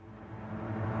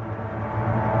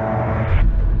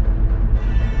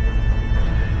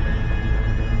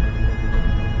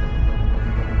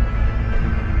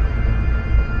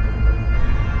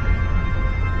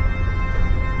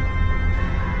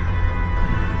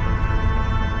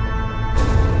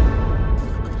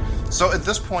So at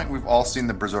this point, we've all seen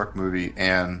the Berserk movie,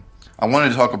 and I wanted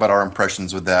to talk about our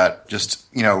impressions with that. Just,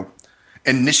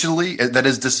 initially, that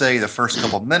is to say, the first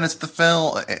couple of minutes of the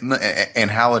film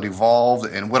and how it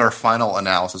evolved and what our final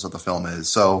analysis of the film is.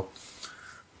 So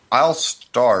I'll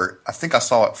start. I think I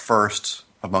saw it first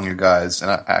among you guys,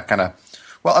 and I kind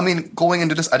of, going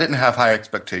into this, I didn't have high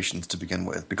expectations to begin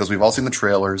with because we've all seen the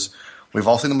trailers. We've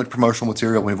all seen the promotional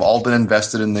material. We've all been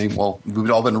invested in we've all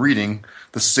been reading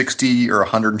the 60 or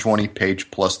 120 page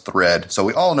plus thread. So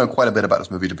we all know quite a bit about this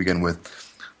movie to begin with.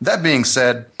 That being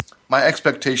said, my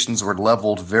expectations were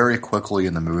leveled very quickly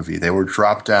in the movie. They were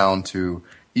dropped down to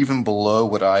even below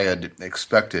what I had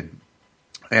expected.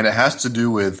 And it has to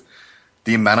do with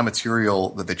the amount of material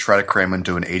that they try to cram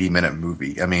into an 80-minute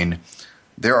movie. I mean,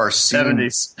 there are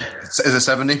scenes. 70s. Is it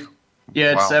 70?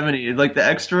 Yeah, it's Wow. 70. Like the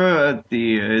extra at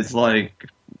the is like,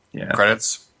 yeah,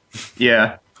 Credits?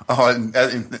 yeah, Oh, I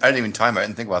didn't even time it. I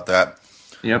didn't think about that.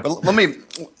 yeah. But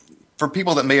for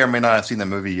people that may or may not have seen the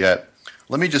movie yet,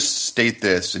 let me just state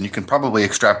this, and you can probably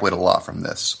extrapolate a lot from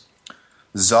this.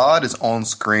 Zod is on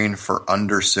screen for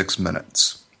under 6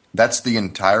 minutes. That's the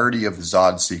entirety of the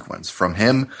Zod sequence. From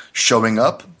him showing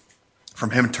up,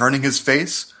 from him turning his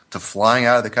face, to flying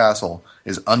out of the castle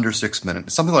is under 6 minutes.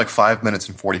 It's something like 5 minutes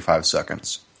and 45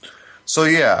 seconds. So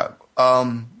yeah,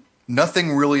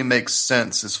 nothing really makes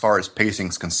sense as far as pacing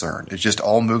is concerned. It just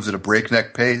all moves at a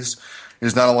breakneck pace.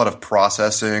 There's not a lot of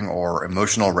processing or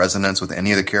emotional resonance with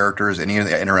any of the characters, any of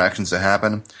the interactions that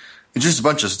happen. It's just a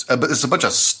bunch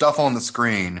of stuff on the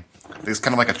screen. It's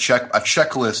kind of like a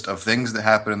checklist of things that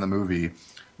happen in the movie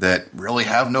that really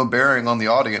have no bearing on the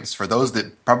audience. For those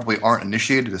that probably aren't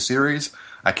initiated the series,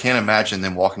 I can't imagine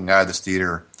them walking out of this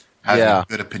theater having a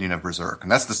good opinion of Berserk.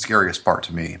 And that's the scariest part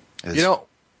to me. Go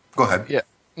ahead. Yeah.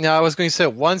 Now, I was going to say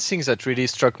one thing that really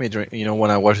struck me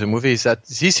when I watched the movie is that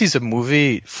this is a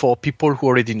movie for people who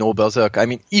already know Berserk. I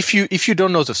mean, if you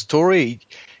don't know the story,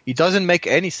 it doesn't make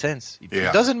any sense.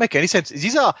 It doesn't make any sense.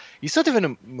 It's not even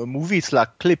a movie. It's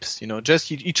like clips,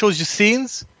 just it shows you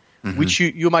scenes which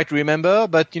you might remember,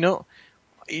 but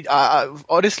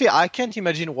honestly, I can't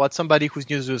imagine what somebody who's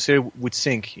new to the series would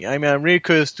think. I mean, I'm really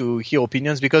curious to hear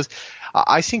opinions because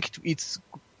I think it's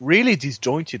really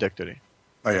disjointed, actually.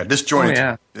 Oh yeah, disjointed.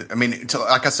 Oh, yeah. I mean,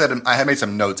 like I said, I had made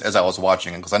some notes as I was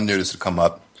watching it because I knew this would come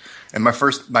up. And my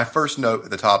first note at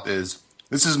the top is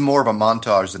this is more of a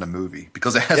montage than a movie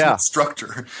because it has no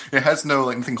structure. It has no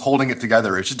anything holding it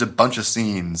together. It's just a bunch of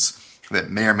scenes that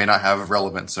may or may not have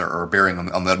relevance or bearing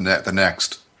on the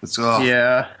next.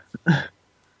 Yeah.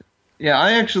 Yeah,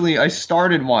 I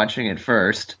started watching it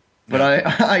first, but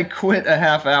I quit a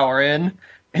half hour in,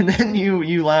 and then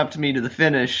you lapped me to the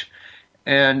finish,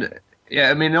 and yeah,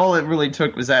 I mean, all it really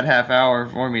took was that half hour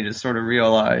for me to sort of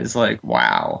realize, like,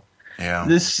 wow,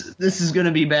 this is going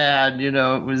to be bad. It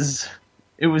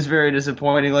was very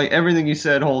disappointing. Like everything you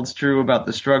said holds true about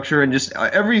the structure, and just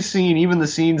every scene, even the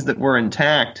scenes that were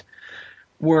intact,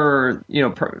 were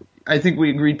I think we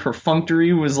agreed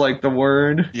perfunctory was like the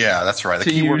word. Yeah, that's right. The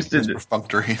key word is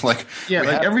perfunctory.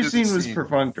 Every scene was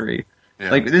perfunctory.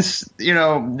 Yeah. Like this,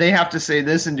 they have to say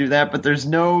this and do that, but there's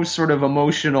no sort of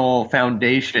emotional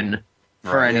foundation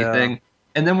for anything. Yeah.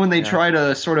 And then when they try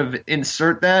to sort of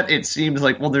insert that, it seems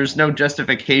like, well, there's no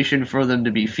justification for them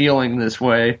to be feeling this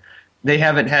way. They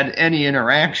haven't had any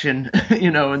interaction,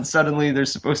 and suddenly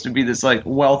there's supposed to be this like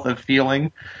wealth of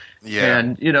feeling. Yeah.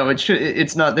 And,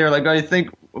 it's not there. Like, I think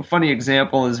a funny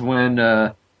example is when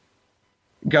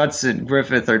Guts and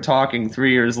Griffith are talking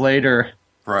 3 years later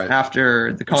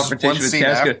after the confrontation with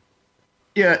Casca.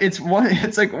 Yeah, it's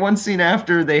like one scene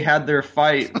after they had their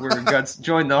fight where Guts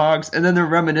joined the Hawks, and then they're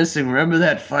reminiscing. Remember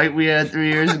that fight we had 3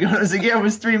 years ago? I was like, yeah, it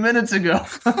was 3 minutes ago.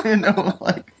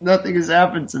 Like nothing has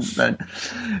happened since then.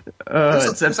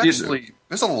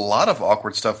 There's a lot of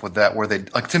awkward stuff with that where they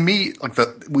to me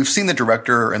we've seen the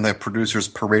director and the producers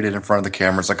paraded in front of the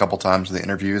cameras a couple times in the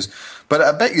interviews, but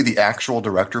I bet you the actual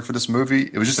director for this movie,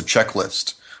 it was just a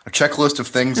checklist of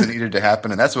things that needed to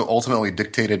happen, and that's what ultimately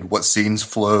dictated what scenes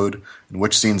flowed and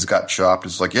which scenes got chopped.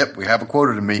 It's like, yep, we have a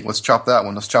quota to meet. Let's chop that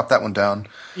one. Let's chop that one down.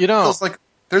 It's like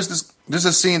there's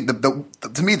a scene.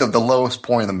 To me, the lowest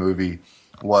point of the movie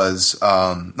was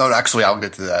actually, I'll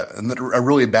get to that. And a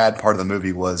really bad part of the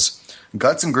movie was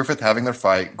Guts and Griffith having their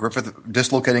fight. Griffith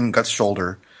dislocating Guts'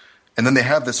 shoulder, and then they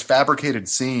have this fabricated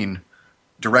scene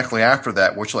directly after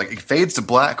that, which it fades to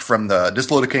black from the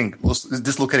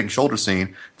dislocating shoulder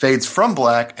scene, fades from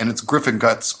black, and it's Griffith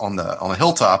Guts on the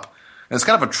hilltop, and it's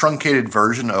kind of a truncated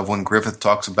version of when Griffith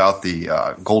talks about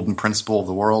the golden principle of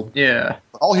the world. Yeah,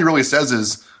 all he really says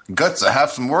is, "Guts, I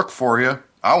have some work for you.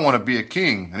 I want to be a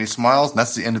king," and he smiles, and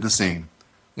that's the end of the scene.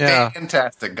 Yeah.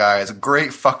 Fantastic, guys.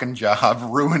 Great fucking job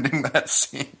ruining that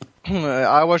scene.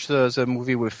 I watched the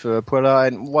movie with Puella,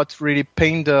 and what really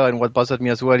pained her and what bothered me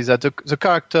as well is that the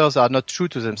characters are not true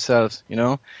to themselves, you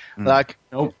know? Like,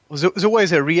 the way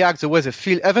they react, the way they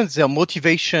feel, even their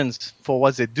motivations for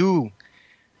what they do,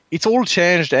 it's all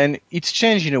changed, and it's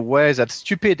changed in a way that's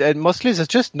stupid, and mostly they're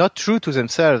just not true to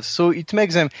themselves. So it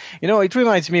makes them, you know, it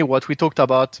reminds me of what we talked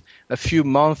about a few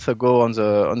months ago in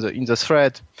the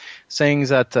thread, saying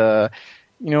that,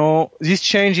 you know, these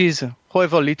changes,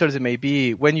 however little they may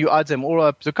be, when you add them all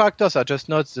up, the characters are just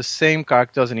not the same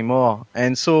characters anymore.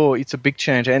 And so it's a big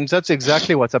change. And that's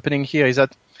exactly what's happening here, is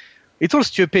that it's all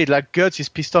stupid. Like, Guts is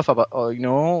pissed off about, you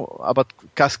know, about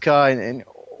Casca and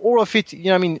all of it.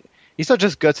 You know, I mean, it's not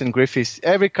just Guts and Griffiths.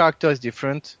 Every character is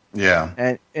different.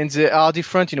 Yeah. And they are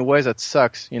different in a way that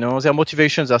sucks. You know, their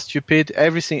motivations are stupid.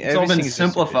 Everything all been is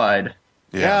simplified.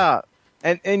 Yeah.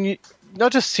 And you,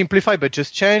 not just simplify, but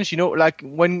just change. You know, like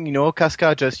when, you know,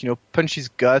 Casca just, you know, punches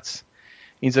Guts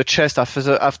in the chest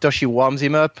after she warms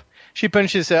him up. She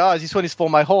punches, this one is for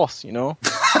my horse, you know.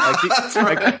 That's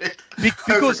right.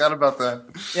 Because, I forgot about that.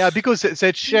 Yeah, because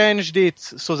they changed it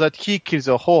so that he kills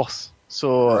a horse.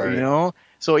 So, you know.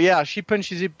 So, yeah, she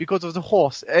punches it because of the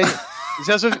horse. And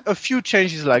there's a few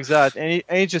changes like that. And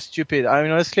it's just stupid. I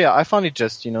mean, honestly, I found it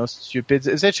just, you know, stupid.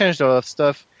 They changed a lot of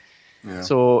stuff. Yeah.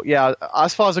 So, yeah,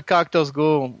 as far as the characters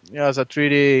go, yeah, that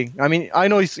really, I mean, I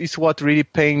know it's what really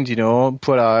pained, you know,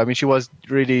 Puella. I mean, she was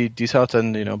really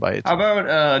disheartened, you know, by it. How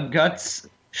about Guts'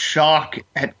 shock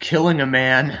at killing a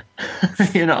man?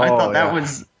 You know, I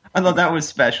thought that was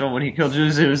special when he killed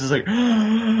Zuzu. It was just like,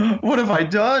 what have I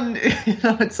done? You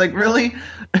know, it's like, really?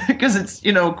 Because it's,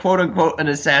 you know, quote unquote an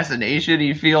assassination.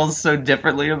 He feels so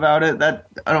differently about it that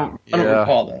I don't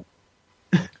recall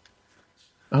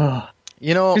that.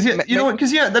 You know,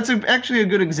 because that's actually a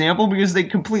good example, because they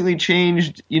completely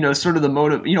changed, you know, sort of the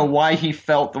motive, you know, why he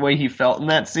felt the way he felt in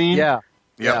that scene. Yeah.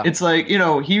 It's like, you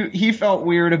know, he felt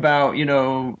weird about, you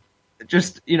know,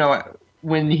 just, you know,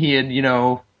 when he had, you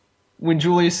know, when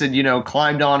Julius had, you know,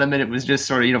 climbed on him, and it was just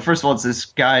sort of, you know, first of all, it's this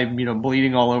guy, you know,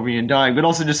 bleeding all over you and dying, but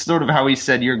also just sort of how he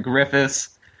said, "You're Griffiths,"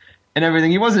 and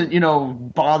everything. He wasn't, you know,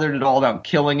 bothered at all about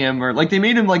killing him, or like they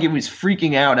made him like he was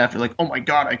freaking out after, like, "Oh my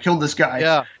God, I killed this guy.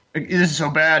 Yeah. This is so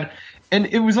bad." And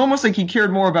it was almost like he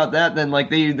cared more about that than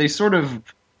like they sort of,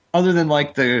 other than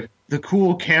like the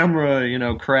cool camera, you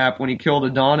know, crap when he killed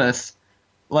Adonis,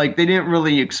 like they didn't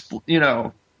really they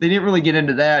didn't really get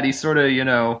into that. He sort of, you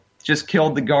know, just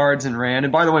killed the guards and ran.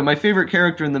 And by the way, my favorite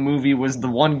character in the movie was the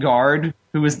one guard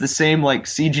who was the same like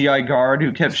CGI guard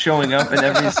who kept showing up in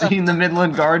every scene, the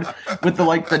Midland guard with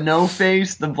the no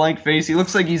face, the blank face. He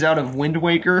looks like he's out of Wind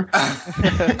Waker.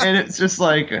 And it's just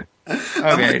like,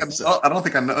 okay. I don't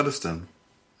think I noticed him.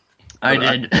 I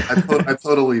did. I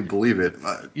totally believe it.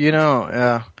 You know,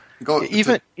 yeah. Go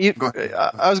ahead.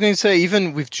 I was going to say,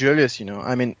 even with Julius, you know,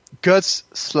 I mean, Guts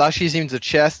slashes him in the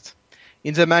chest.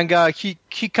 In the manga, he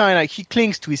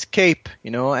clings to his cape,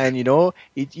 you know, and, you know,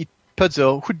 it puts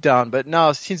the hood down. But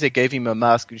now, since they gave him a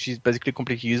mask, which is basically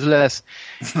completely useless,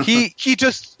 he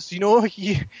just, you know,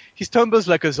 he stumbles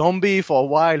like a zombie for a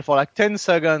while, for like 10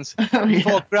 seconds,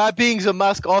 before grabbing the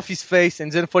mask off his face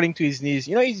and then falling to his knees.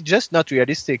 You know, it's just not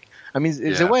realistic. I mean,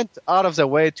 they went out of their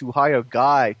way to hire a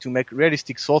guy to make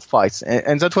realistic sword fights,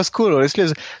 and that was cool,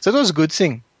 honestly. That was a good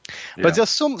thing. Yeah. But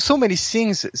there's so many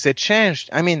things that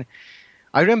changed. I mean,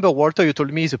 I remember, Walter, you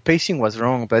told me the pacing was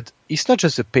wrong, but it's not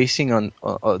just the pacing on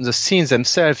the scenes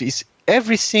themselves. It's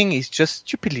everything is just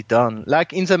stupidly done.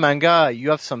 Like in the manga,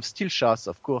 you have some still shots,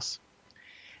 of course,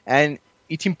 and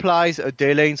it implies a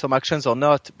delay in some actions or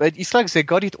not, but it's like they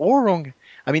got it all wrong.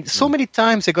 I mean, so many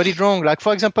times they got it wrong. Like,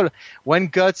 for example, when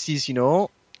Guts is, you know,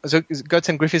 Guts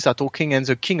and Griffiths are talking and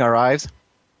the king arrives.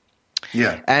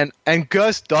 Yeah. And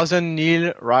Gus doesn't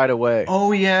kneel right away.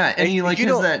 Oh yeah, and he like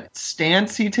has that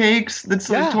stance he takes that's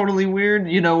like totally weird,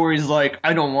 you know, where he's like,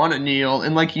 I don't want to kneel,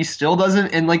 and like he still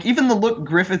doesn't, and like even the look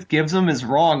Griffith gives him is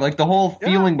wrong. Like the whole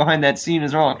feeling behind that scene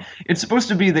is wrong. It's supposed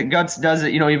to be that Guts does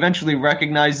it, you know, he eventually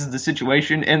recognizes the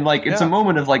situation, and like it's a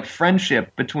moment of like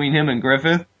friendship between him and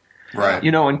Griffith. Right.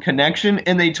 You know, and connection,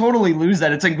 and they totally lose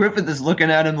that. It's like Griffith is looking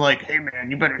at him like, hey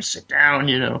man, you better sit down,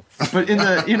 you know. But in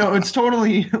the, you know, it's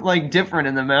totally like different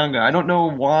in the manga. I don't know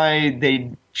why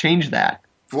they changed that.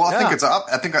 Well, I think it's up.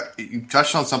 I think you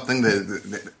touched on something.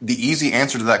 The easy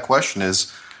answer to that question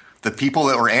is the people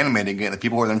that were animating it, the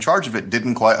people who were in charge of it,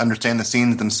 didn't quite understand the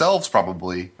scenes themselves,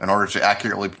 probably, in order to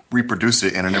accurately reproduce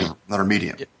it in another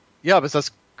medium. Yeah, but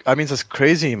that's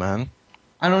crazy, man.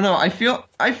 I don't know. I feel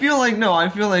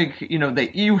like you know,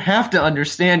 that you have to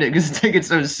understand it because it's like it's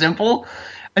so simple.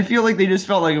 I feel like they just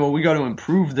felt like, well, we got to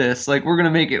improve this. Like we're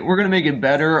gonna make it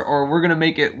better, or we're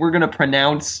gonna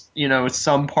pronounce,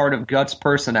 some part of Guts'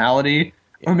 personality,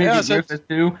 or maybe Griffith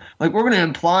too. Like we're gonna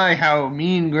imply how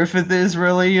mean Griffith is,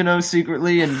 really,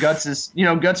 secretly, and Guts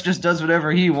just does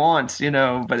whatever he wants,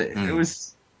 But it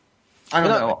was, I don't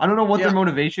know. I don't know what their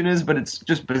motivation is, but it's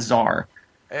just bizarre.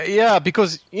 Yeah,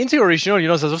 because in the original,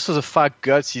 there's also the fact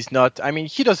Guts is not. I mean,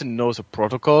 he doesn't know the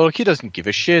protocol. He doesn't give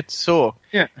a shit. So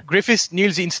Griffith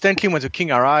kneels instantly when the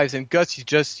king arrives, and Guts he's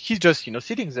just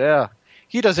sitting there.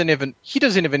 He doesn't even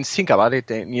think about it.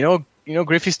 And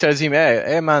Griffith tells him,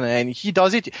 hey man, and he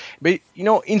does it. But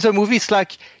in the movie, it's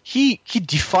like he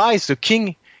defies the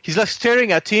king. He's like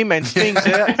staring at him and staying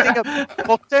there. I think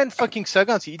for 10 fucking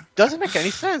seconds, it doesn't make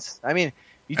any sense. I mean,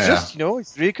 it's just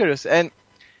it's ridiculous. And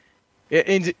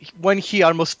when he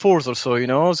almost falls, also,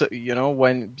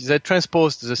 when they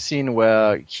transposed the scene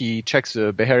where he checks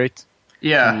the Beherit,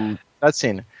 that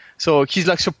scene. So he's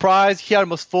like surprised. He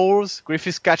almost falls.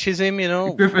 Griffith catches him.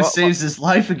 Griffith saves his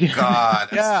life again. God,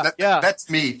 that's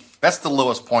me. That's the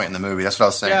lowest point in the movie. That's what I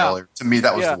was saying earlier. To me,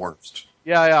 that was the worst.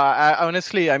 I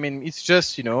honestly, I mean, it's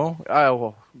just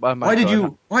why did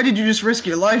you just risk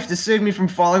your life to save me from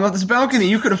falling off this balcony?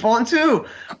 You could have fallen too.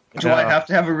 Do I have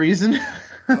to have a reason?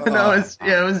 No, it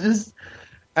was just.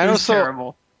 And also,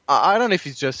 terrible. I don't know if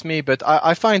it's just me, but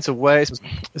I find the way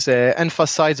they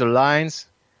emphasize the lines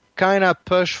kind of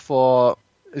push for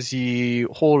the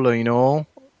whole,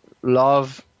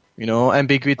 love,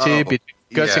 ambiguity between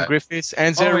Guts and Griffiths,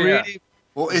 and they're really.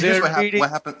 Well, here's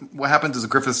what happens is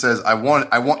Griffith says, "I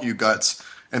want you, Guts,"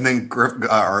 and then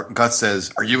Guts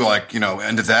says, "Are you like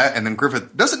into that?" And then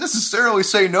Griffith doesn't necessarily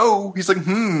say no. He's like,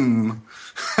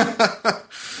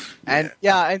 And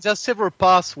and there's several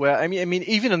parts where I mean,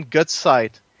 even on Guts'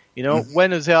 side,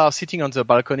 when they are sitting on the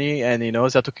balcony and they're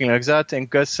talking like that, and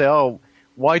Guts say, "Oh,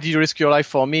 why did you risk your life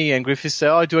for me?" And Griffith say,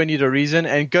 "Oh, do I need a reason?"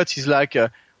 And Guts is like, I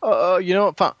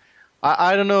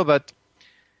don't know, but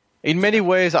in many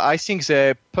ways, I think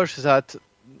they push that,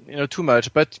 too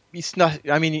much. But it's not.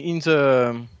 I mean, in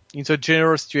the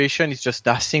general situation, it's just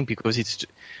nothing because it's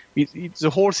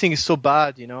the whole thing is so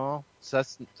bad, So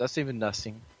that's even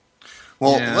nothing.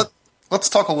 Well, let's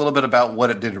talk a little bit about what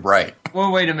it did right.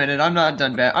 Well, wait a minute. I'm not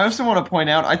done bad. I also want to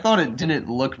point out, I thought it didn't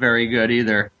look very good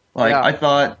either. Like, I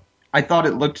thought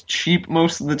it looked cheap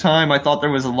most of the time. I thought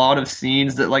there was a lot of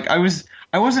scenes that, like, I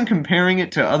wasn't comparing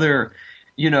it to other,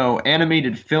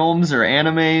 animated films or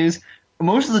animes.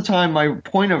 Most of the time, my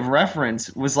point of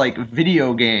reference was, like,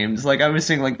 video games. Like, I was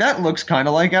saying, like, that looks kind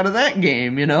of like out of that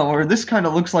game, or this kind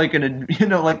of looks like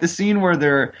like the scene where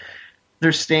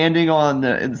they're standing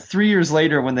on 3 years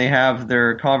later when they have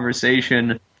their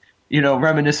conversation,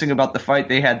 reminiscing about the fight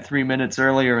they had 3 minutes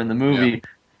earlier in the movie.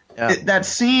 Yeah. That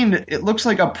scene, it looks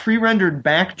like a pre-rendered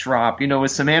backdrop, with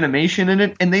some animation in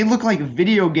it, and they look like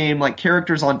video game, like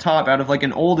characters on top out of like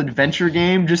an old adventure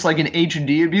game, just like an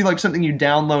HD. It'd be like something you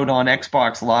download on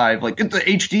Xbox Live, like the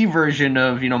HD version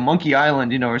of, Monkey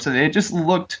Island, or something. It just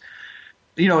looked...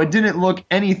 it didn't look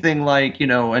anything like,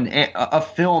 a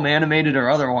film, animated or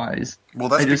otherwise. Well,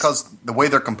 that's because the way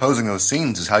they're composing those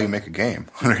scenes is how you make a game.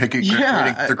 They're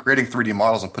creating 3D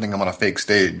models and putting them on a fake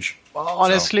stage. Well,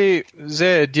 honestly,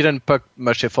 they didn't put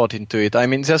much effort into it. I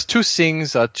mean, there's two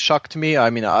things that shocked me. I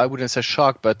mean, I wouldn't say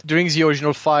shocked, but during the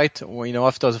original fight,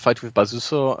 after the fight with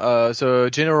Bazuso, the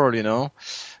general,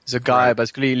 the guy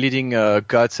basically leading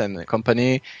Guts and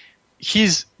company,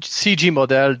 his CG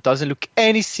model doesn't look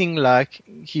anything like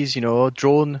his,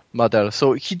 drone model.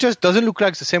 So he just doesn't look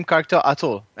like the same character at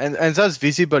all. And that's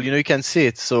visible, you can see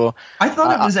it. So I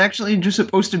thought it was actually just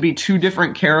supposed to be two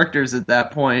different characters at that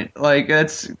point.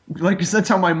 That's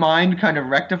how my mind kind of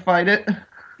rectified it.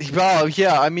 Well,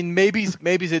 yeah, I mean, maybe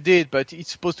they did, but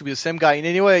it's supposed to be the same guy. In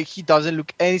any way, he doesn't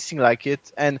look anything like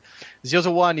it. And the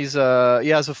other one is, he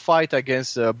has a fight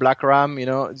against Black Ram,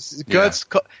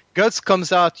 Guts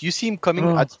comes out, you see him coming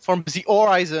from the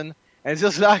horizon, and it's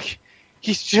just like,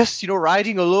 he's just,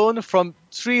 riding alone from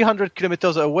 300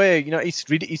 kilometers away.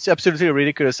 It's absolutely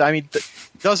ridiculous. I mean, it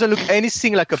doesn't look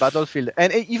anything like a battlefield.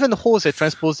 And even how they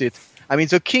transpose it. I mean,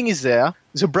 the king is there.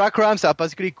 The Black Rams are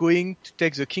basically going to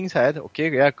take the king's head. Okay,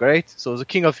 yeah, great. So the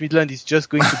king of Midland is just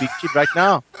going to be killed right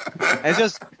now. And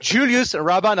just Julius and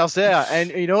Raban are there.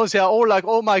 And, they are all like,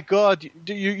 oh my God,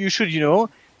 you should,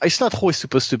 it's not how it's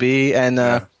supposed to be.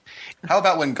 And, how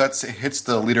about when Guts hits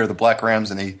the leader of the Black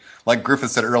Rams and he, like Griffith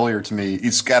said earlier to me,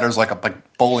 he scatters like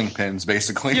bowling pins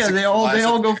basically. Yeah, they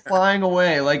all go flying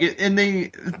away. And they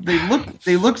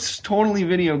look totally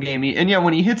video gamey. And yeah,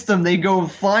 when he hits them, they go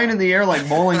flying in the air like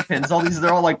bowling pins.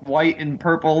 They're all like white and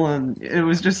purple, and it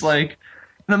was just like,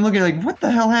 and I'm looking like, what the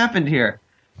hell happened here?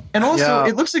 And also,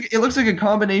 it looks like a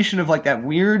combination of like that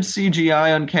weird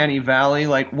CGI Uncanny Valley,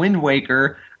 like Wind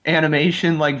Waker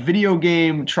animation, like video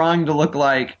game trying to look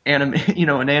like an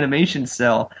animation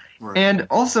cell. Right. And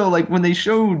also, like when they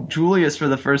show Julius for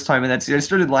the first time in that scene, I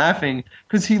started laughing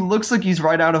because he looks like he's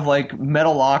right out of like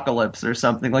Metalocalypse or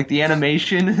something. Like the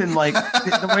animation and like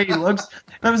the way he looks.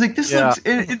 And I was like, this looks.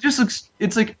 It just looks.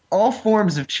 It's like all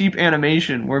forms of cheap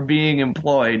animation were being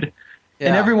employed. Yeah.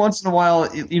 And every once in a while,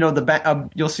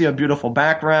 you'll see a beautiful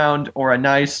background or a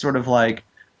nice sort of like,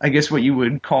 I guess what you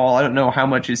would call, I don't know how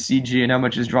much is CG and how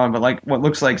much is drawn, but like what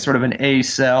looks like sort of an A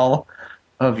cell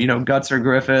of, Guts or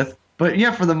Griffith. But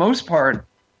yeah, for the most part,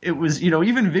 it was,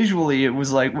 even visually, it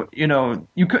was like, you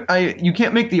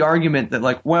can't make the argument that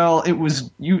like, well,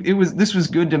 this was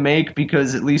good to make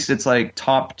because at least it's like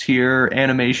top tier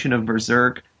animation of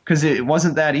Berserk, because it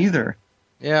wasn't that either.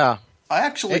 Yeah. I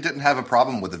actually didn't have a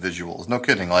problem with the visuals. No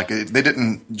kidding. Like they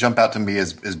didn't jump out to me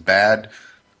as bad.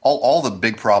 All the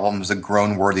big problems, the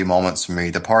groan-worthy moments for me,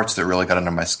 the parts that really got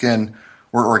under my skin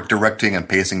were directing and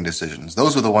pacing decisions.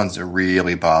 Those were the ones that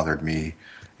really bothered me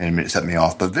and set me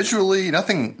off. But visually,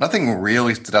 nothing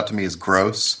really stood out to me as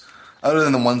gross, other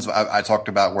than the ones I talked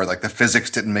about where like the physics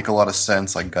didn't make a lot of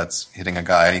sense, like Guts hitting a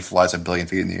guy and he flies 1 billion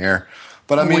feet in the air.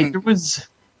 But I mean, there was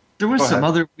some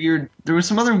other weird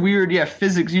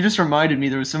physics. You just reminded me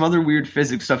there was some other weird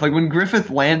physics stuff. Like when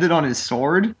Griffith landed on his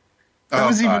sword, that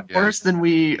was even worse than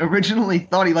we originally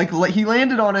thought. He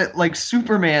landed on it like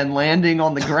Superman landing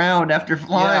on the ground after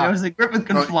flying. I was like, Griffith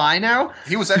can fly now?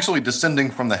 He was actually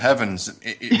descending from the heavens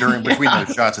between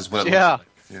those shots is what it looked like.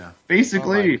 Yeah.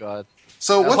 Basically. Oh my God.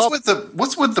 So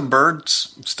what's with the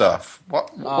birds stuff?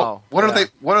 What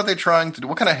are they trying to do?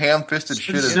 What kind of ham-fisted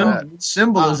shit is that?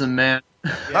 Symbolism, man.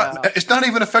 Yeah. It's not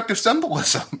even effective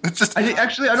symbolism. It's just I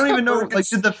don't even know. Like,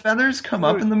 did the feathers come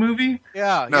up in the movie?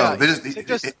 Yeah, no, they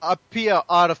just appear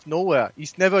out of nowhere.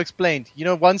 It's never explained.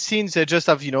 One scene they just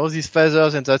have these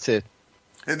feathers and that's it.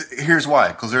 Here's why: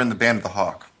 because they're in the Band of the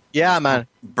Hawk. Yeah, man.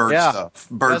 Bird stuff.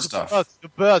 The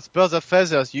birds are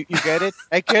feathers. You get it?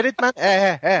 I get it, man.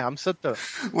 Hey, I'm subtle.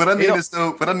 What I mean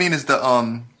is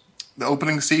the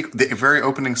opening scene, the very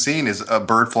opening scene is a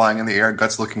bird flying in the air,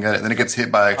 Guts looking at it, and then it gets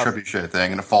hit by a trebuchet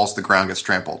thing, and it falls to the ground, gets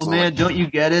trampled. Well, man, don't you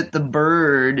get it? The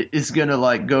bird is gonna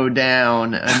like go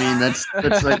down. I mean, that's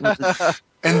like.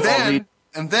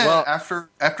 And then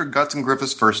after Guts and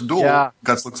Griffith's first duel,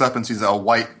 Guts looks up and sees a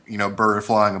white bird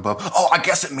flying above. Oh, I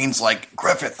guess it means like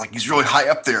Griffith, like he's really high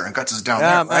up there, and Guts is down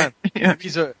there, right?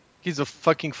 Yeah. He's a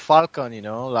fucking falcon,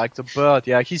 like the bird.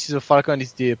 Yeah, he sees a falcon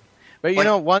is deep. But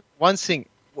one thing.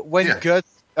 When Guts,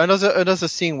 another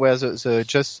thing where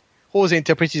how they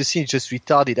interpreted the scene is just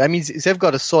retarded. I mean, they've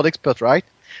got a sword expert, right?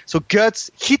 So Guts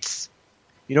hits,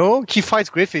 he fights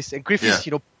Griffith, and Griffith,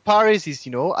 parries his,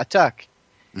 attack.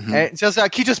 Mm-hmm. And just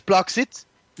like he just blocks it.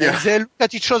 Yeah. And they look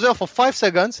at each other for 5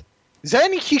 seconds.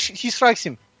 Then he strikes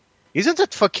him. Isn't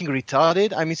that fucking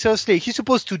retarded? I mean, seriously, he's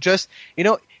supposed to just,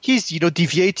 he's,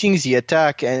 deviating the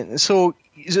attack, and so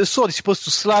the sword is supposed to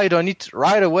slide on it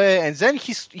right away, and then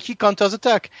he counters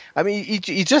attack. I mean,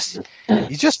 he's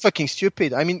just fucking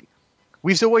stupid. I mean,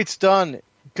 with the way it's done,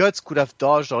 Guts could have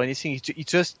dodged or anything. It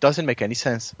just doesn't make any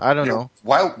sense. I don't know.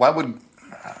 Why would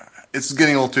it's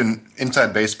getting a little too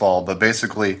inside baseball, but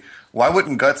basically, why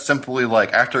wouldn't Guts simply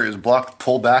like after he was blocked,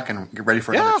 pull back and get ready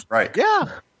for another strike?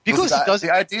 Yeah. Because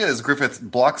the idea is Griffith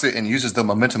blocks it and uses the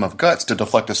momentum of Guts to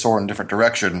deflect a sword in a different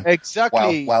direction.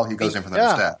 Exactly. While he goes in for the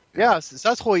stab. Yeah,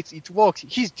 that's how it works.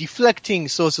 He's deflecting,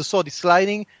 so the sword is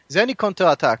sliding, then he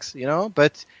counterattacks,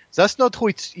 But that's not how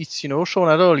it's shown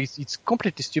at all. It's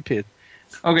completely stupid.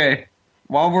 Okay,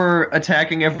 while we're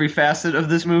attacking every facet of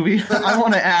this movie, I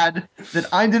want to add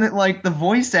that I didn't like the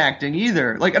voice acting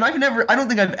either. Like, and I don't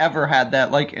think I've ever had that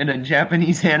like in a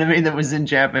Japanese anime that was in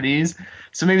Japanese.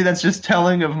 So maybe that's just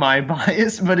telling of my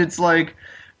bias, but it's like,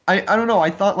 I don't know.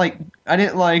 I thought like I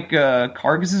didn't like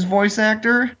Kargas's voice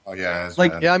actor. Oh yeah,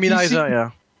 like bad. Yeah, I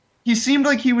mean he seemed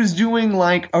like he was doing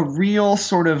like a real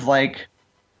sort of like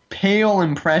pale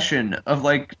impression of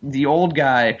like the old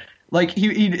guy. Like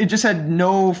it just had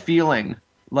no feeling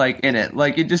like in it.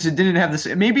 Like it didn't have this.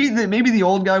 Maybe the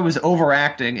old guy was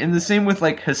overacting, and the same with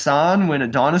like Hassan when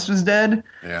Adonis was dead.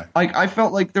 Yeah, like I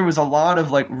felt like there was a lot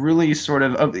of like really sort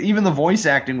of even the voice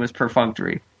acting was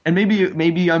perfunctory. And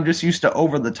maybe I'm just used to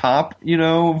over the top,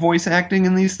 voice acting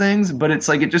in these things. But it's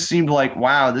like it just seemed like,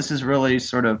 wow, this is really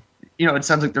sort of, it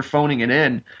sounds like they're phoning it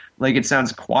in. Like it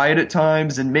sounds quiet at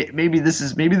times, and maybe this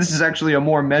is actually a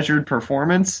more measured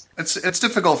performance. It's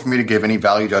difficult for me to give any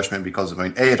value judgment because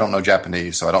I don't know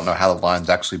Japanese, so I don't know how the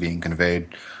line's actually being conveyed.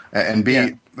 and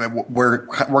B, we're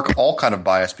all kind of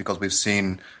biased because we've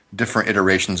seen different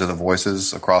iterations of the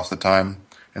voices across the time.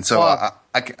 And so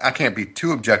I can't be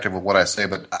too objective with what I say,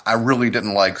 but I really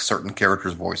didn't like certain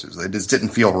characters' voices. They just didn't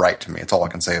feel right to me. That's all I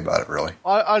can say about it, really.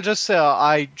 I'll just say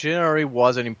I generally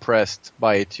wasn't impressed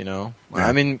by it, Yeah.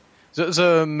 I mean, the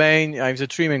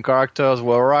three main characters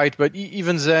were right, but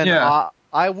even then,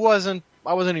 I wasn't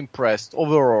impressed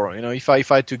overall. If I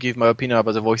had to give my opinion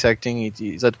about the voice acting,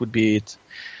 that would be it.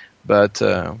 But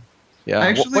yeah, I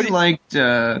actually liked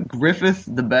Griffith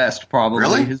the best, probably.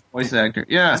 Really? His voice actor.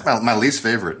 Yeah, that's my least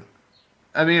favorite.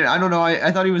 I mean, I don't know.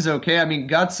 I thought he was okay. I mean,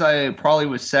 Guts, I probably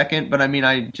was second, but I mean,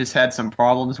 I just had some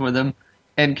problems with him.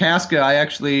 And Casca, I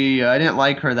didn't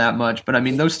like her that much. But I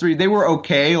mean, those three, they were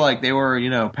okay. Like, they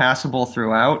were, passable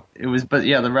throughout. But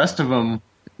yeah, the rest of them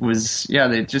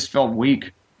they just felt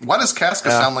weak. Why does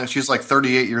Casca sound like she's like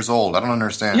 38 years old? I don't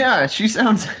understand. Yeah, she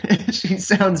sounds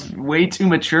way too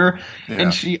mature,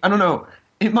 and I don't know.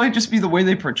 It might just be the way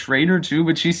they portrayed her too,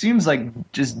 but she seems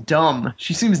like just dumb.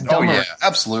 She seems dumber. Oh yeah,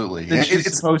 absolutely. Than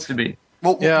she's supposed to be.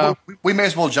 Well, we may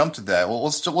as well jump to that. Well,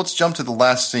 let's jump to the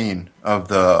last scene of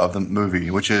the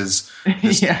movie, which is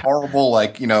this horrible,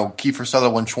 Kiefer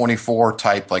Sutherland 24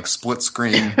 type, split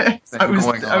screen thing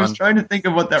going on. I was trying to think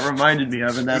of what that reminded me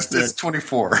of, and that's it's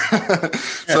 24.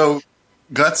 So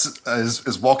Guts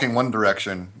is walking one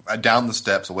direction, down the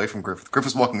steps, away from Griffith.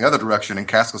 Griffith's walking the other direction, and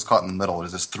Casca's caught in the middle. It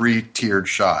is this 3-tiered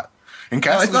shot. And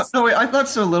I thought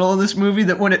so little of this movie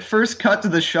that when it first cut to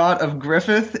the shot of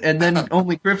Griffith and then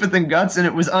only Griffith and Guts and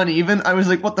it was uneven, I was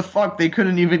like, what the fuck? They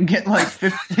couldn't even get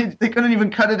they couldn't even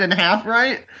cut it in half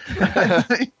right?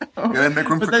 And then make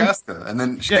room for Casca. And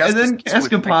then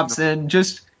Casca pops in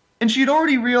and she'd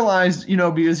already realized,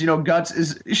 because, Guts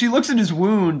she looks at his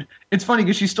wound. It's funny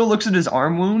because she still looks at his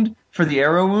arm wound for the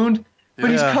arrow wound. But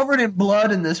he's covered in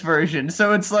blood in this version,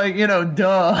 so it's like,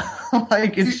 duh.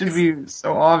 It should be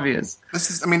so obvious. This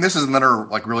is another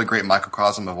really great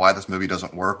microcosm of why this movie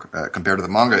doesn't work compared to the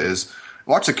manga. Is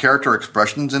watch the character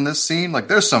expressions in this scene.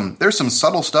 There's some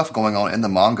subtle stuff going on in the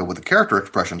manga with the character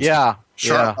expressions. Yeah.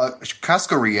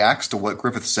 Casca reacts to what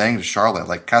Griffith's saying to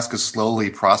Charlotte. Casca's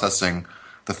slowly processing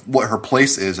what her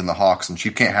place is in the Hawks, and she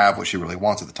can't have what she really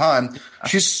wants at the time.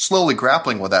 She's slowly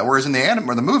grappling with that. Whereas in the anime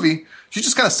or the movie, she's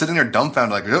just kind of sitting there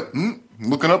dumbfounded,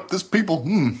 looking up this people.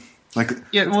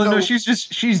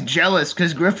 She's jealous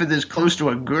because Griffith is close to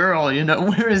a girl,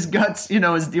 whereas Guts,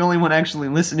 is the only one actually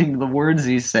listening to the words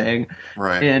he's saying.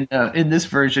 Right. And in this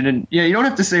version, and you don't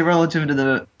have to say relative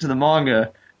to the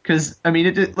manga. Because,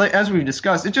 as we've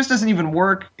discussed, it just doesn't even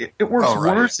work. It works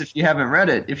worse if you haven't read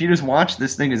it. If you just watch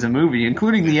this thing as a movie,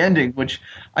 including the ending, which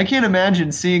I can't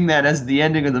imagine seeing that as the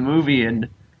ending of the movie. And,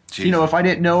 if I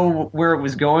didn't know where it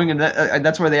was going, and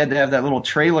that's why they had to have that little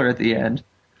trailer at the end.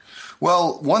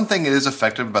 Well, one thing that is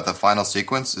effective about the final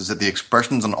sequence is that the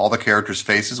expressions on all the characters'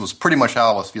 faces was pretty much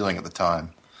how I was feeling at the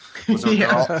time.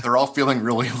 They're all feeling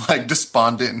really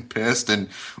despondent and pissed and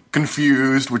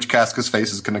confused, which Casca's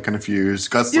face is kind of confused.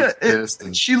 Gus looks pissed.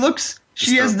 And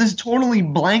she has this totally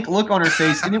blank look on her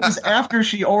face, and it was after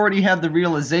she already had the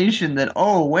realization that,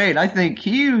 oh, wait, I think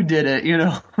Hugh did it,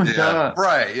 Yeah,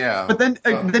 right, yeah. But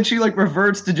then she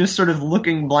reverts to just sort of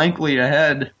looking blankly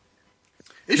ahead.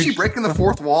 Is she breaking the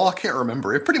fourth wall? I can't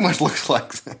remember. It pretty much looks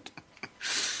like that.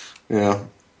 Yeah.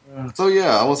 So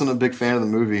I wasn't a big fan of the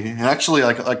movie, and actually,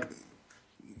 I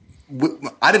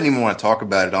didn't even want to talk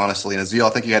about it honestly. And Aziel, I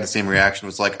think you had the same reaction.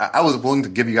 It was I was willing to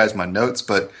give you guys my notes,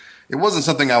 but it wasn't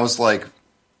something I was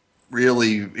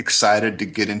really excited to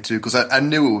get into because I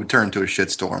knew it would turn into a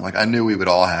shitstorm. I knew we would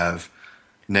all have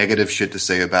negative shit to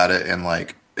say about it, and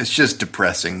it's just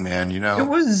depressing, man. It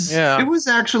was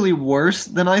actually worse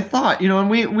than I thought. And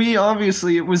we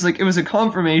obviously it was a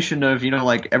confirmation of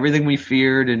everything we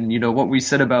feared and what we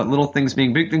said about little things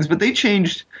being big things. But they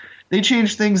changed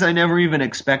things I never even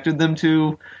expected them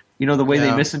to. The way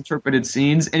they misinterpreted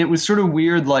scenes, and it was sort of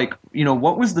weird.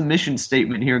 What was the mission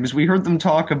statement here? Because we heard them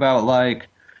talk about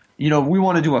we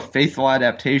want to do a faithful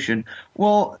adaptation.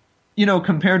 Well,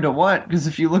 compared to what? Because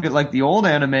if you look at the old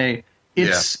anime,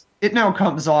 it now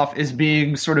comes off as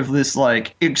being sort of this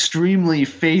extremely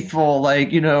faithful,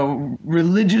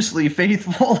 religiously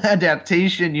faithful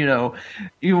adaptation,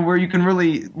 where you can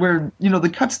really,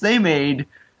 the cuts they made,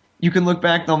 you can look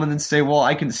back at them and then say, well,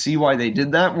 I can see why they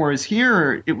did that. Whereas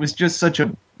here, it was just such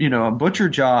a butcher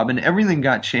job and everything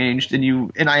got changed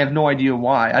and I have no idea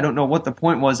why. I don't know what the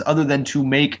point was other than to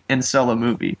make and sell a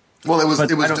movie. Well,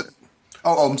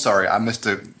 I'm sorry. I missed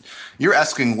it. You're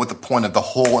asking what the point of the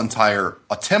whole entire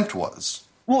attempt was.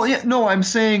 Well, yeah, no, I'm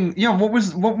saying, yeah. What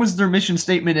was their mission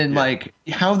statement and like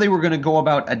how they were going to go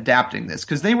about adapting this?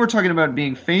 Because they were talking about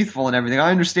being faithful and everything.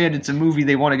 I understand it's a movie;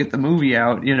 they want to get the movie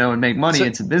out, and make money.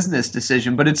 It's a business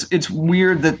decision, but it's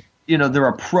weird that their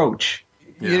approach.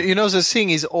 Yeah. The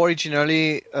thing is,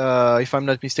 originally, if I'm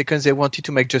not mistaken, they wanted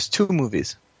to make just 2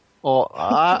 movies. Or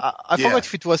I forgot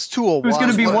if it was 2 or 1. It was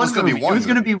going to be one movie. It was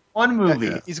going to be one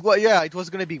movie. It was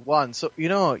going to be one. So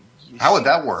how would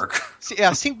that work?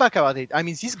 Think back about it. I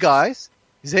mean, these guys,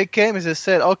 they came and they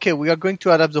said, okay, we are going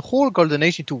to adapt the whole Golden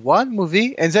Age into one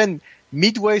movie, and then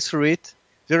midway through it,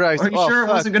 they realized, are you sure it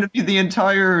wasn't going to be the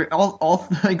entire, all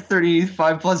like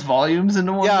 35 plus volumes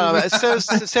into one movie?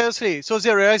 Seriously. So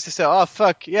they realized, they said, oh,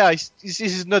 fuck, this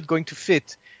is not going to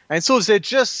fit. And so they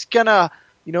just kind of,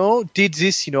 did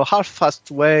this, half-fast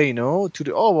way,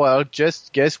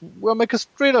 just guess we'll make a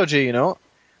trilogy, and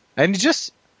it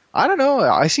just, I don't know.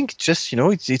 I think just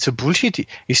it's a bullshit.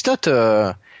 It's not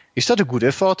a good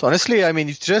effort, honestly. I mean,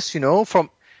 it's just from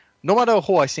no matter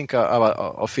how I think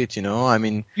of it, I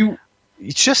mean,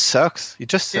 it just sucks. It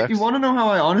just sucks. You want to know how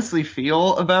I honestly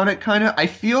feel about it? Kind of. I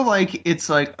feel like it's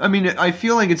like. I mean, I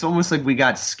feel like it's almost like we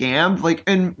got scammed.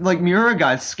 And Miura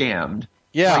got scammed.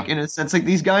 Yeah. Like in a sense, like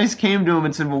these guys came to him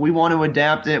and said, "Well, we want to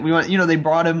adapt it. We want." They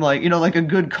brought him like a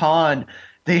good con.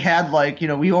 They had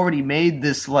we already made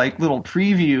this little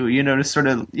preview, to sort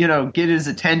of, get his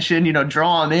attention,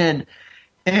 draw him in.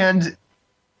 And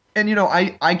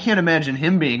I can't imagine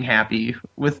him being happy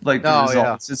with the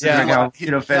results. Yeah. How,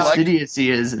 fastidious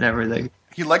he is and everything.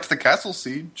 He liked the castle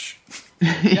siege.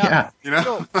 Yeah.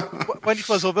 When it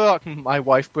was over, my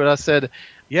wife Bella said,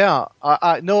 yeah,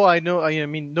 I know. I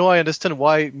understand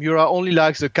why Miura only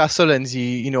likes the castle and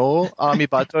the, army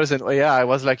battles. And I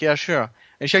was like, yeah, sure.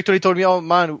 And she actually told me, oh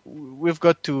man, we've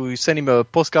got to send him a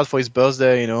postcard for his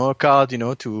birthday, a card,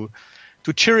 to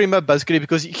cheer him up basically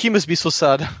because he must be so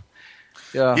sad.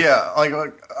 Yeah. Yeah.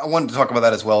 I wanted to talk about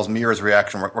that as well as Miura's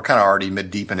reaction. We're kind of already mid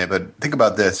deep in it, but think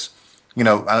about this.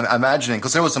 I'm imagining,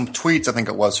 because there was some tweets, I think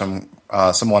it was from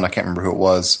someone, I can't remember who it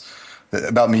was,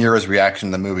 about Miura's reaction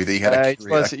in the movie that he had it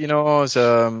was,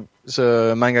 the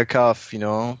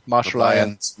mangaka, Marshall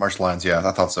Lyons. Marshall Lyons, yeah,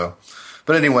 I thought so.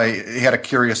 But anyway, he had a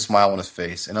curious smile on his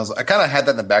face, and I kind of had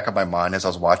that in the back of my mind as I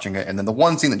was watching it. And then the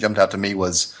one scene that jumped out to me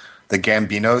was the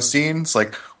Gambino scenes.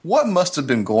 Like, what must have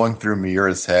been going through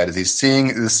Miura's head as he's seeing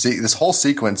this whole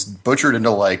sequence butchered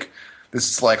into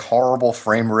this horrible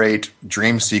frame rate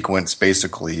dream sequence,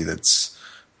 basically, that's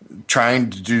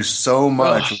trying to do so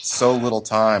much with so little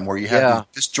time, where you have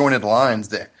these disjointed lines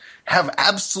that have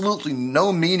absolutely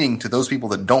no meaning to those people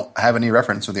that don't have any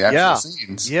reference to the actual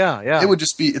scenes. Yeah. It would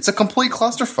just be, it's a complete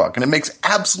clusterfuck, and it makes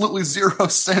absolutely zero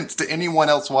sense to anyone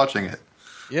else watching it.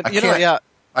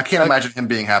 I can't imagine him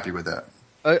being happy with that.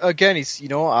 Again, it's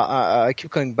I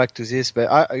keep coming back to this, but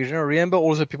I remember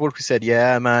all the people who said,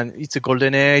 "Yeah, man, it's a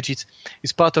golden age.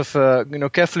 It's part of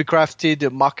carefully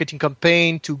crafted marketing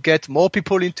campaign to get more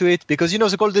people into it because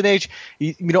the golden age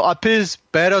appeals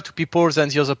better to people than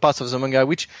the other parts of the manga,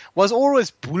 which was always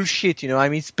bullshit. I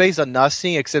mean, it's based on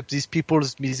nothing except these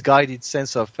people's misguided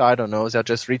sense of they're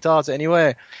just retards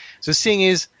anyway. The thing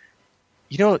is,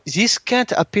 this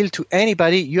can't appeal to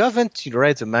anybody. You haven't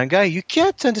read the manga. You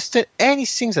can't understand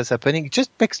anything that's happening. It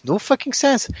just makes no fucking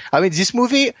sense. I mean, this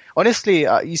movie, honestly,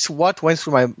 is what went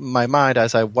through my mind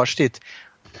as I watched it.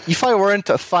 If I weren't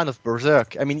a fan of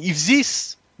Berserk, I mean, if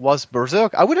this was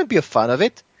Berserk, I wouldn't be a fan of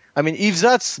it. I mean, if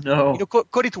that's,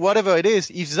 call it whatever it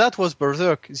is, if that was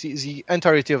Berserk, the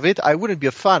entirety of it, I wouldn't be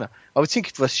a fan. I would think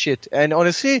it was shit. And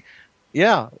honestly,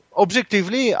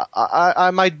 objectively,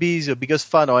 I might be the biggest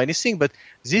fan or anything, but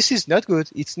this is not good.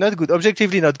 It's not good.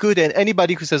 Objectively not good, and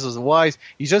anybody who says otherwise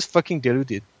is just fucking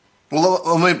deluded. Well,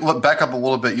 let me back up a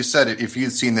little bit. You said if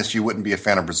you'd seen this, you wouldn't be a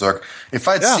fan of Berserk. If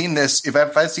I'd seen this, if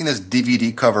I'd seen this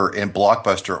DVD cover in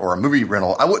Blockbuster or a movie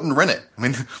rental, I wouldn't rent it. I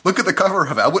mean, look at the cover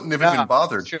of it. I wouldn't have even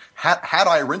bothered. Sure. Had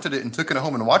I rented it and taken it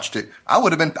home and watched it, I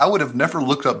would have never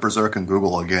looked up Berserk in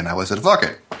Google again. I would have said, fuck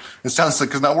it. It sounds like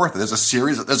it's not worth it. There's a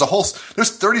series. There's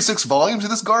 36 volumes of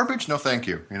this garbage. No, thank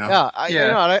you.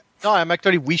 I'm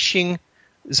actually wishing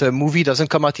the movie doesn't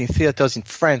come out in theaters in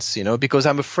France, because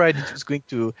I'm afraid it's going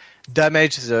to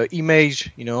damage the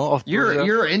image, of Berserk.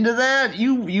 You're into that?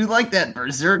 You like that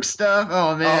Berserk stuff?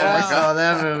 Oh man, I saw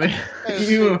that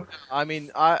movie. I mean,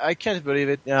 I can't believe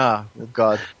it. Yeah,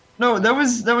 God. No, that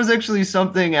was actually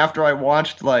something after I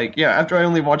watched after I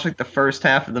only watched the first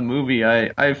half of the movie.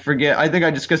 I forget. I think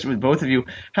I discussed it with both of you.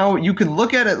 How you can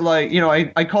look at it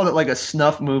I called it like a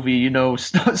snuff movie,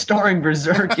 starring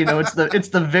Berserk. It's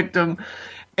the victim,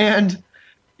 and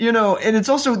You know, and it's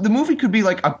also, the movie could be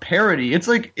like a parody. It's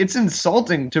like, it's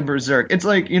insulting to Berserk. It's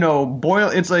like, you know,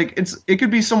 it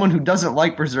could be someone who doesn't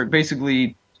like Berserk.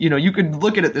 Basically, you know, you could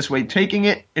look at it this way, taking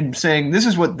it and saying, this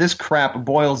is what this crap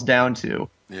boils down to.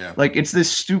 Yeah. Like, it's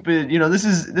this stupid, you know, this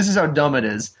is how dumb it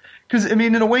is. Because, I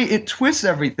mean, in a way, it twists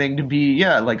everything to be,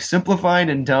 like simplified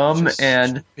and dumb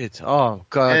oh,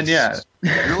 God. And yeah.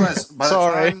 Realize by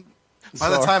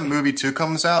the time movie 2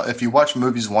 comes out, if you watch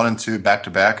movies 1 and 2 back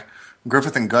to back,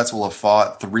 Griffith and Guts will have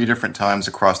fought 3 different times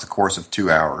across the course of 2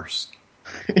 hours.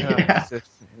 Yeah.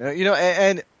 You know,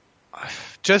 and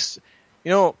just,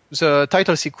 you know, the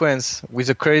title sequence with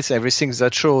the credits and everything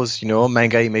that shows, you know,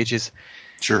 manga images.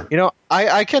 Sure. You know,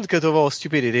 I can't get over how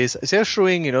stupid it is. They're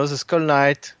showing, you know, the Skull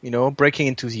Knight, you know, breaking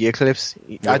into the Eclipse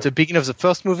at the beginning of the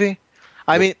first movie.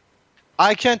 I mean,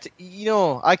 I can't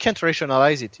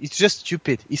rationalize it. It's just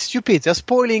stupid. It's stupid. They're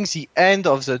spoiling the end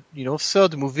of the, you know,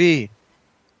 third movie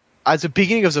at the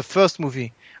beginning of the first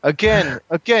movie. Again,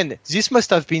 this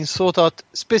must have been thought out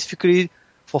specifically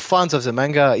for fans of the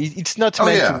manga. It's not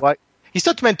It's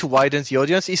not meant to widen the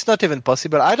audience. It's not even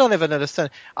possible. I don't even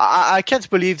understand. I can't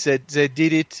believe that they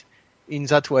did it in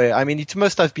that way. I mean, it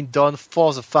must have been done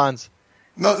for the fans.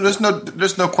 No,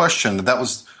 there's no question that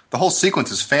was the whole sequence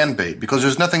is fan bait because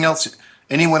there's nothing else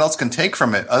anyone else can take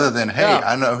from it other than, hey,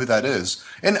 I know who that is.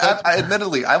 And I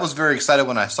admittedly, I was very excited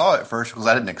when I saw it first because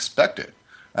I didn't expect it.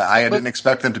 I didn't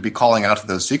expect them to be calling out to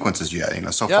those sequences yet, you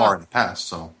know, far in the past.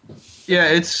 So. Yeah,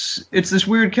 it's this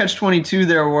weird catch-22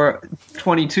 there, where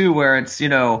it's, you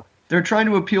know, they're trying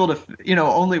to appeal to, you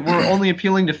know, we're only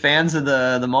appealing to fans of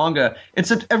the manga,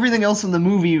 except everything else in the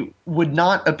movie would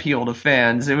not appeal to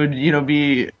fans. It would, you know,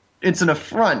 it's an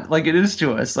affront, like it is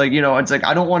to us. Like, you know, it's like,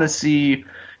 I don't want to see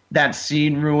that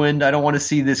scene ruined. I don't want to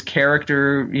see this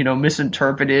character, you know,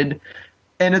 misinterpreted.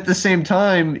 And at the same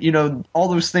time, you know, all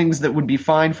those things that would be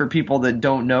fine for people that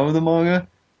don't know the manga,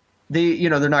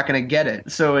 they're not going to get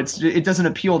it. So it doesn't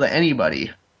appeal to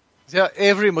anybody. Yeah,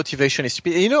 every motivation is,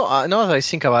 you know, now that I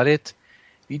think about it,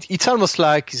 it's almost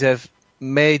like they've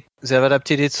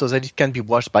adapted it so that it can be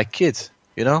watched by kids,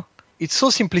 you know? It's so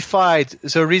simplified.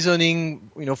 The reasoning,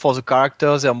 you know, for the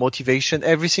characters, their motivation,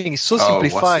 everything is so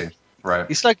simplified. Right.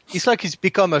 It's like it's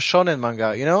become a shonen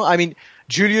manga, you know? I mean,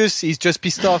 Julius is just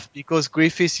pissed off because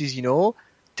Griffith is, you know,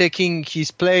 taking his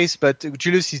place, but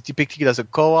Julius is depicted as a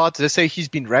coward. They say he's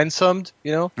been ransomed,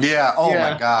 you know? Yeah,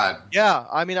 my God. Yeah,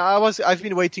 I mean, I've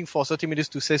been waiting for 30 minutes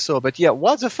to say so, but yeah,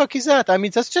 what the fuck is that? I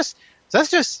mean, that's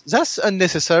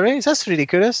unnecessary. That's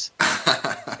ridiculous.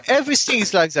 Everything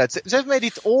is like that. They've made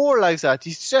it all like that.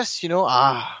 It's just, you know,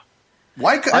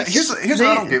 Why? Here's what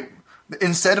I don't get.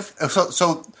 Instead of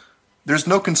so there's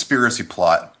no conspiracy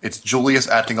plot. It's Julius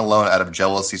acting alone out of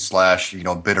jealousy / you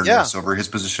know, bitterness over his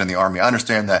position in the army. I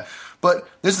understand that. But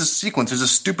there's this sequence, there's a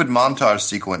stupid montage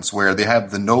sequence where they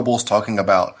have the nobles talking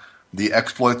about the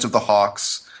exploits of the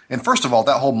Hawks. And first of all,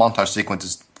 that whole montage sequence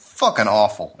is fucking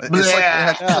awful.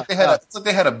 It's like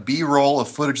they had a B-roll of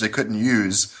footage they couldn't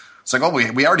use. It's like, oh,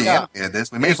 we already animated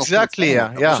this. We may as well let's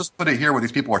just put it here where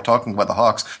these people are talking about the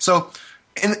Hawks. So,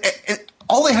 and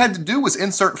all they had to do was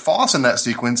insert Foss in that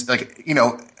sequence, like, you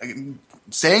know,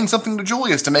 saying something to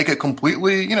Julius to make it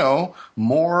completely, you know,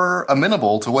 more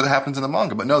amenable to what happens in the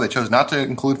manga. But no, they chose not to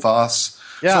include Foss.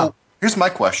 Yeah. So here's my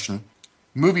question.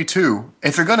 Movie 2,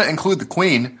 if they're going to include the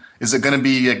Queen, is it going to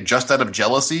be like, just out of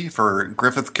jealousy for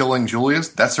Griffith killing Julius?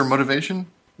 That's their motivation?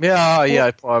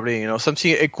 Yeah, probably. You know,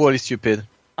 something equally stupid.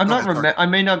 I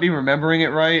may not be remembering it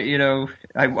right. You know,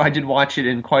 I did watch it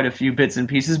in quite a few bits and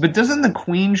pieces, but doesn't the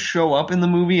Queen show up in the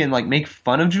movie and like make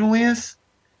fun of Julius?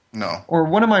 No. Or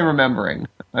what am I remembering?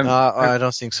 I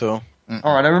don't think so.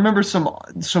 All right, I remember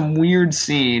some weird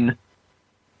scene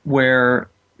where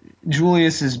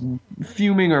Julius is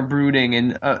fuming or brooding,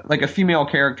 and like a female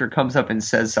character comes up and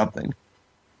says something.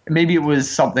 Maybe it was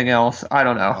something else. I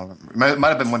don't know. It might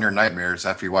have been one of your nightmares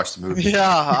after you watched the movie.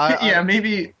 Yeah,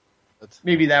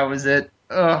 maybe that was it.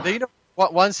 You know,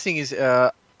 one thing is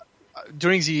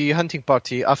during the hunting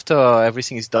party, after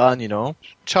everything is done, you know,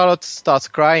 Charlotte starts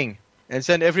crying. And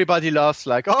then everybody laughs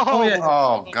like, oh yeah.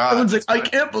 Oh God! Everyone's like, I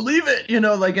can't believe it, you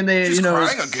know, like, and they, she's you know,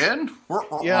 crying again.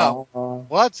 Yeah,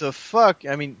 what the fuck?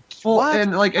 I mean, well,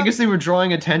 and like, I guess they were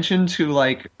drawing attention to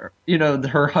like, you know,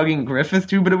 her hugging Griffith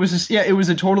too, but it was just, it was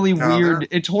a totally weird,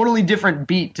 a totally different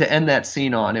beat to end that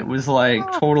scene on. It was like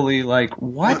totally like,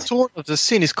 what? The tone of the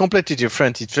scene is completely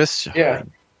different. It just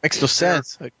makes no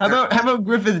sense. How about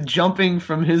Griffith jumping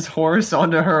from his horse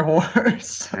onto her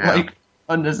horse, like,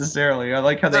 unnecessarily? I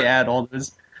like how they add all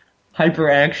this hyper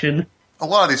action. A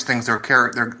lot of these things they're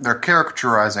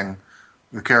caricaturizing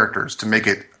the characters to make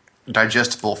it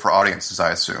digestible for audiences,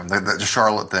 I assume. The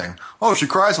Charlotte thing. Oh, she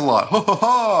cries a lot. Ha ha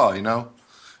ha, you know?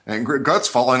 And Guts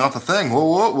falling off the thing. Whoa,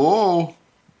 whoa, whoa.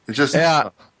 It's just... Yeah.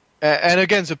 And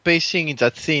again, the pacing in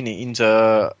that scene, in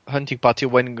the hunting party,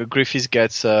 when Griffiths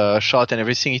gets shot and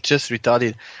everything, it's just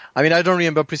retarded. I mean, I don't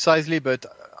remember precisely, but,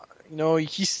 you know,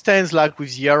 he stands like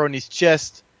with the arrow on his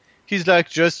chest. He's like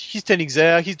he's standing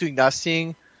there, he's doing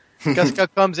nothing. Casca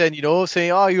comes and, you know,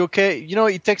 saying, "Oh, you okay?" You know,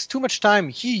 it takes too much time.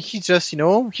 He just, you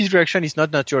know, his reaction is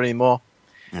not natural anymore.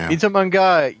 Yeah. In the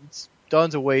manga, it's done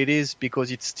the way it is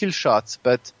because it's still shots,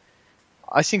 but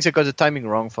I think they got the timing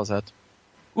wrong for that.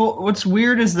 Well, what's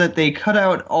weird is that they cut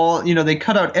out they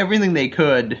cut out everything they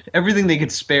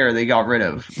could spare, they got rid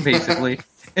of, basically.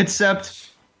 Except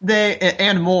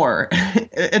and more.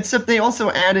 Except they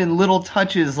also add in little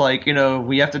touches like, you know,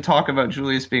 we have to talk about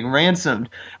Julius being ransomed.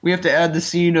 We have to add the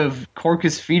scene of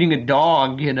Corcus feeding a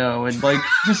dog, you know, and like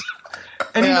just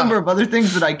any number of other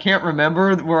things that I can't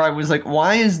remember where I was like,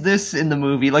 why is this in the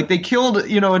movie? Like they killed,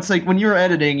 you know, it's like when you're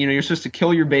editing, you know, you're supposed to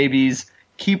kill your babies,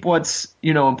 keep what's,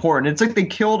 you know, important. It's like they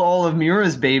killed all of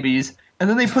Miura's babies, and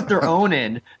then they put their own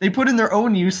in. They put in their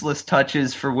own useless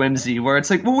touches for whimsy, where it's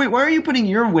like, well, wait, why are you putting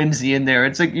your whimsy in there?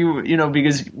 It's like you know,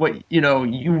 because what, you know,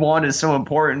 you want is so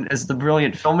important as the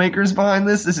brilliant filmmakers behind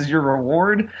this. This is your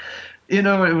reward. You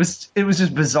know, it was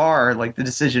just bizarre, like the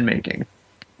decision making.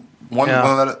 One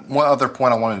other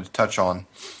point I wanted to touch on,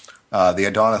 the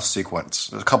Adonis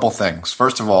sequence. A couple things.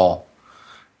 First of all,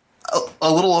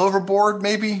 a little overboard,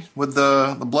 maybe, with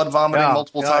the blood vomiting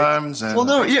multiple times. And,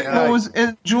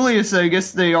 and Julius, I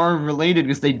guess they are related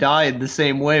because they died the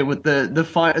same way with the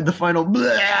final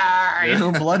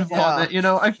blood vomit. You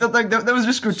know, I felt like that was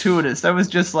just gratuitous. That was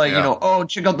just like, you know, oh,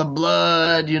 check out the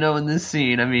blood, you know, in this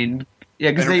scene. I mean,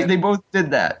 yeah, because they both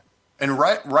did that. And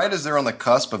right as they're on the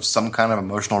cusp of some kind of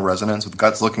emotional resonance, with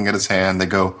Guts looking at his hand, they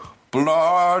go,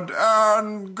 "Blood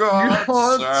and guts."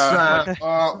 Well, there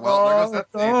goes that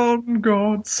theme.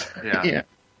 Guts. Yeah.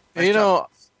 You know,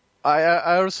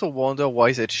 I also wonder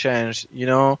why they changed. You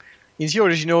know, in the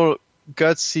original,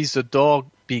 Guts sees the door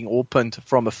being opened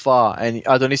from afar, and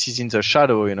Adonis is in the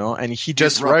shadow. You know, and he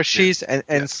just rushes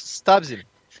and stabs him.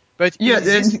 But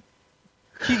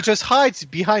he just hides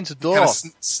behind the door. Kind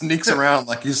of sneaks around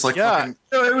like he's like fucking...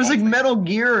 No, it was like Metal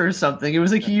Gear or something. It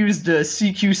was like he used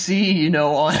CQC, you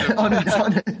know, on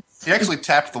Adonis. He actually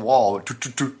tapped the wall.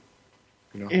 You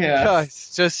know? Yeah,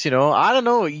 it's just, you know, I don't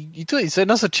know. It's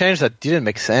another change that didn't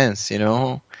make sense, you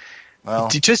know.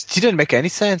 Well, it just didn't make any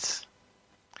sense.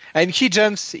 And he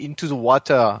jumps into the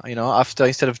water, you know,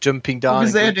 instead of jumping down.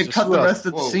 Because they had to cut the rest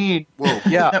of the scene. Whoa.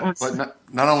 Yeah. But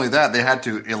not only that, they had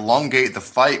to elongate the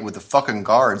fight with the fucking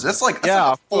guards. That's like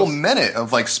a full minute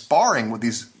of like sparring with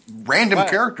these random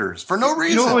characters for no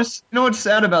reason. You know what's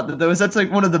sad about that, though, is that's like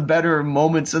one of the better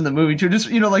moments in the movie, too. Just,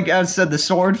 you know, like as said, the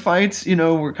sword fights, you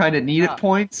know, were kind of neat at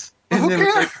points. Who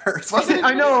cares?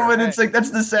 I know, but it's like,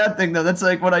 that's the sad thing, though. That's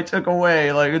like what I took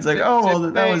away. Like, it's like,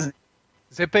 that was...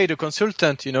 They paid a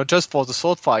consultant, you know, just for the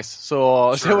sword fights.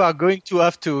 So they were going to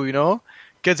have to, you know,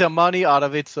 get their money out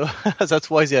of it. So that's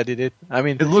why they did it. I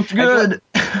mean, it looked good.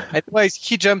 Anyways,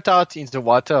 he jumped out in the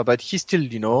water, but he's still,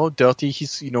 you know, dirty.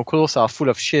 His, you know, clothes are full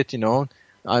of shit, you know.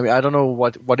 I mean, I don't know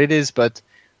what it is, but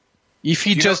if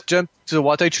he jumped to the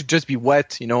water, it should just be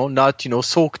wet, you know, not, you know,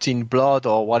 soaked in blood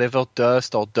or whatever,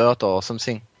 dust or dirt or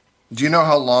something. Do you know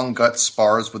how long Guts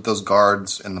spars with those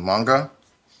guards in the manga?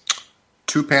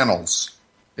 2 panels.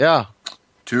 Yeah,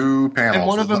 2 panels. And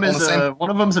one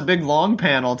of them's a big long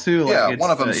panel too. Like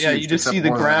one of them. You just see the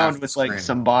ground with like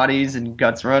some bodies and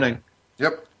Guts running.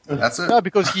 Yep, that's it. Yeah,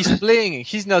 because he's fleeing.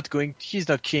 He's not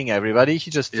killing everybody.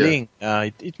 He's just fleeing.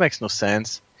 It makes no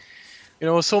sense. You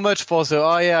know, so much for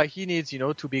he needs, you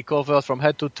know, to be covered from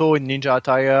head to toe in ninja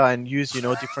attire and use, you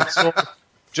know, different swords.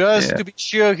 Just to be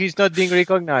sure he's not being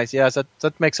recognized. Yeah,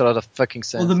 that makes a lot of fucking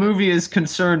sense. Well, the movie is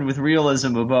concerned with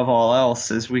realism above all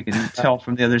else, as we can tell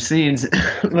from the other scenes.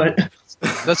 But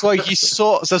that's why his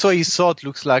sword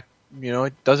looks like, you know,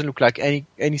 it doesn't look like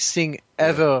anything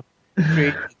ever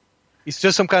created. It's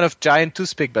just some kind of giant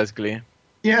toothpick, basically.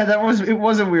 Yeah, it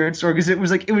was a weird sword because it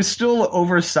was still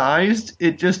oversized.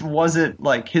 It just wasn't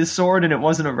like his sword, and it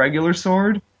wasn't a regular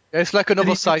sword. It's like an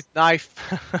oversized knife.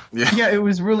 Yeah, it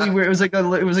was really weird. It was like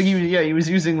he was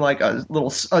using like a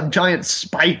giant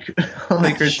spike,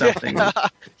 like or something.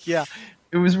 Yeah,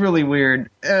 it was really weird.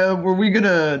 Were we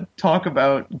gonna talk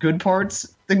about good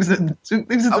parts, things that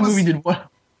the movie did well?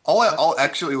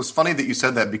 Actually, it was funny that you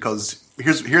said that because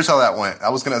here's how that went. I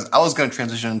was gonna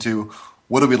transition into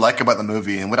what do we like about the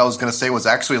movie, and what I was gonna say was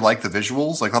actually like the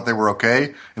visuals. I thought they were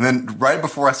okay, and then right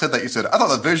before I said that, you said I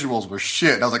thought the visuals were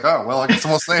shit. And I was like, oh well, I guess I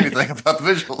won't say anything about the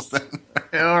visuals then.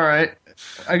 All right.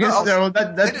 I guess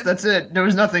that's it. There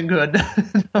was nothing good.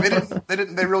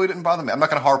 They really didn't bother me. I'm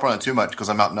not going to harp on it too much because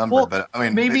I'm outnumbered. Well, but I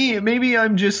mean, maybe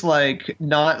I'm just like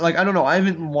not like I don't know. I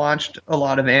haven't watched a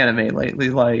lot of anime lately.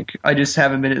 Like I just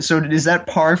haven't been. So is that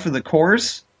par for the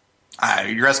course?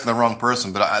 You're asking the wrong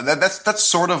person, but that's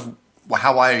sort of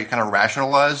how I kind of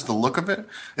rationalize the look of it.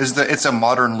 Is that it's a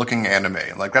modern looking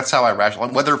anime. Like that's how I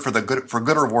rationalize whether for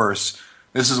good or worse.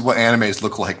 This is what animes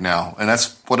look like now, and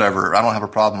that's whatever. I don't have a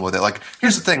problem with it. Like,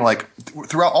 here's the thing: like,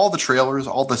 throughout all the trailers,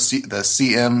 all the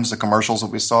CMs, the commercials that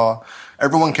we saw,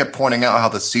 everyone kept pointing out how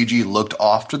the CG looked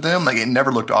off to them. Like, it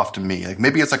never looked off to me. Like,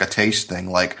 maybe it's like a taste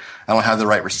thing. Like, I don't have the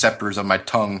right receptors on my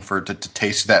tongue to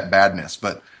taste that badness,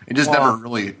 but it just never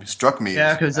really struck me.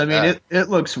 Yeah, because I mean, it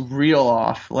looks real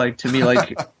off. Like to me,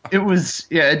 like it was.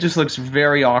 Yeah, it just looks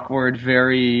very awkward.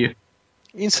 Very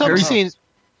in some scenes.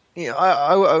 Yeah,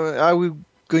 I was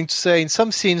going to say in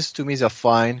some scenes to me they're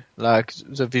fine, like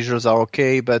the visuals are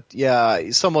okay, but yeah,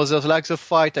 some others like the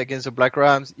fight against the Black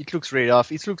Rams, it looks really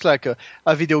off. It looks like a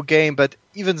video game, but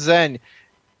even then,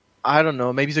 I don't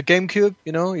know, maybe the GameCube,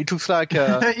 it looks like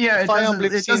a Fire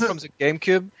Emblem scene from the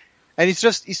GameCube, and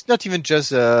it's not even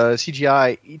just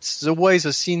CGI, it's the way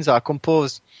the scenes are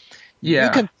composed.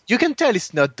 Yeah, you can tell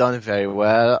it's not done very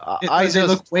well. They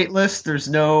look weightless. There's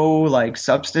no like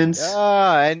substance.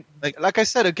 Yeah, and like I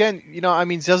said again, I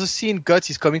mean, there's a scene Guts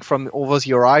is coming from over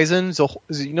the horizon.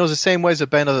 The same way the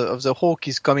band of the Hawk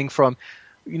is coming from,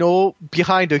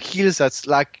 behind the hills. That's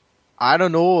like I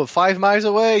don't know, 5 miles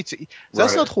away.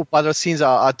 That's not how other scenes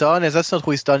are done, and that's not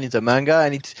how it's done in the manga.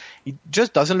 And it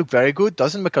just doesn't look very good.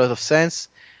 Doesn't make a lot of sense.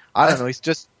 I don't know. It's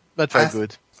just not very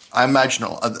good. I imagine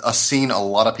a scene a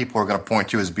lot of people are going to point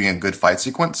to as being a good fight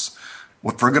sequence,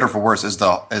 for good or for worse,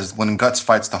 is when Guts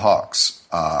fights the Hawks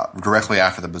directly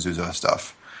after the Bazooka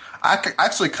stuff. I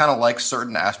actually kind of like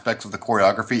certain aspects of the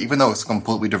choreography, even though it's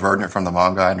completely divergent from the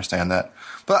manga. I understand that,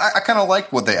 but I kind of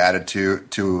like what they added to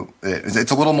it.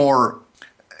 It's a little more.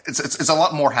 It's a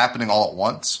lot more happening all at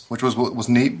once, which was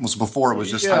neat. Was before it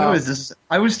was just.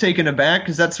 I was taken aback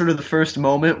because that's sort of the first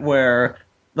moment where.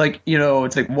 Like,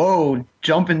 it's like, whoa,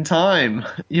 jump in time,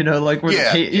 like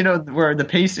where where the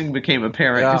pacing became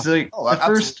apparent. Yeah. It's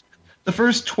like the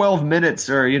first 12 minutes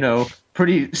are,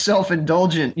 pretty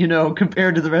self-indulgent,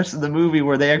 compared to the rest of the movie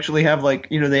where they actually have like,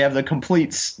 they have the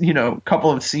complete,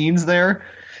 couple of scenes there.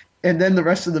 And then the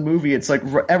rest of the movie, it's like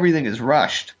everything is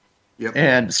rushed. Yep.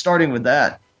 And starting with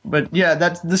that. But yeah,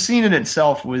 that's the scene in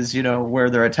itself was,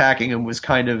 where they're attacking him was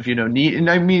kind of, neat. And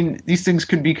I mean, these things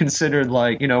could be considered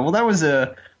like, well, that was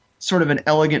a sort of an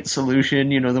elegant solution,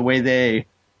 the way they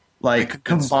like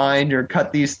combined or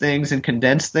cut these things and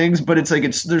condense things. But it's like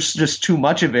there's just too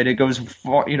much of it. It goes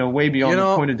far, way beyond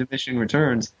the point of diminishing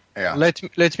returns. Yeah.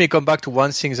 Let me come back to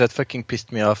one thing that fucking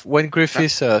pissed me off. When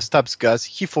Griffiths stabs Gus,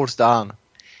 he falls down,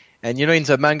 and in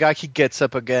the manga he gets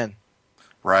up again.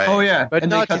 Right. Oh yeah, but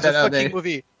not in the fucking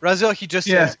movie. Rather, he just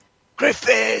says,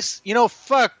 "Griffiths,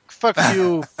 fuck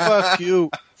you, fuck you,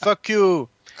 fuck you."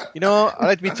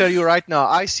 Let me tell you right now.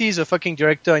 I see the fucking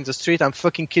director in the street. I'm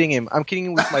fucking killing him. I'm killing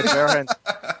him with my bare hands.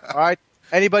 All right.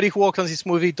 Anybody who works on this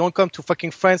movie, don't come to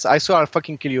fucking France. I swear I'll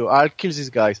fucking kill you. I'll kill these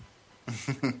guys.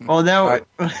 Well, now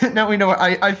we know.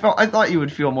 I thought you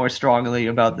would feel more strongly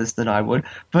about this than I would,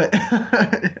 but.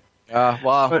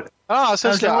 Wow. But, I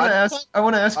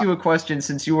want to ask you a question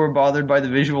since you were bothered by the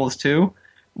visuals too.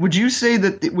 Would you say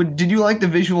that did you like the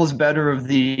visuals better of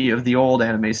the old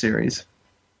anime series?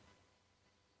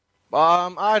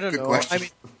 I don't know. Question. I mean,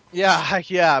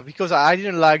 yeah, because I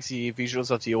didn't like the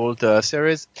visuals of the old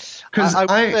series. Because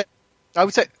I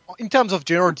would say, in terms of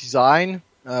general design,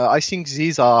 I think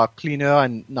these are cleaner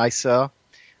and nicer.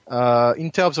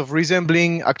 In terms of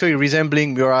resembling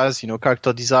Miura's,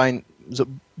 character design,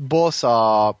 both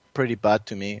are pretty bad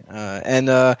to me. And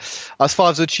as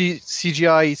far as the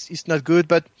CGI, it's not good.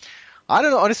 But I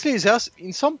don't know. Honestly,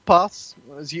 in some parts,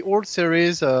 the old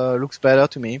series looks better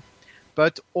to me.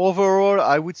 But overall,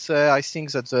 I would say I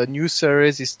think that the new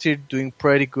series is still doing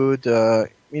pretty good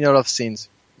in a lot of scenes.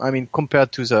 I mean,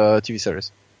 compared to the TV series.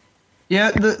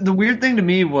 Yeah, the weird thing to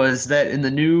me was that in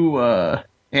the new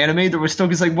anime, there was still,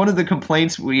 because like one of the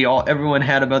complaints everyone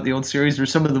had about the old series were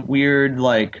some of the weird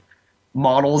like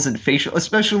models and facial,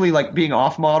 especially like being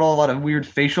off model, a lot of weird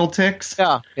facial tics.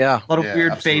 Yeah. A lot of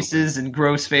weird faces and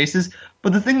gross faces.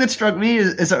 But the thing that struck me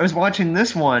is I was watching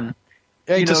this one.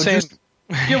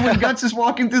 Yeah, when Guts is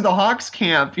walking through the Hawks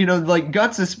camp, like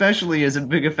Guts especially is a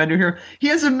big offender here. He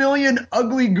has a million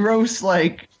ugly, gross,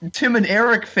 like Tim and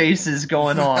Eric faces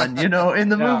going on, in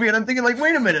the movie. And I'm thinking, like,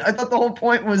 wait a minute. I thought the whole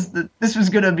point was that this was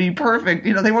going to be perfect.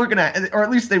 They weren't going to, or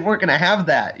at least they weren't going to have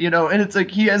that, And it's like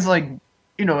he has like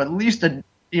at least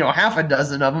half a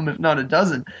dozen of them, if not a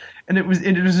dozen, and it was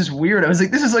just weird. I was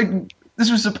like,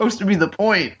 this was supposed to be the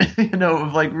point,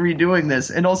 of like redoing this,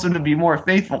 and also to be more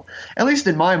faithful, at least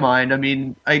in my mind. I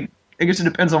mean, I guess it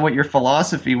depends on what your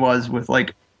philosophy was with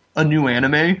like a new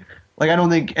anime. Like, I don't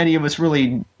think any of us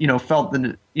really, felt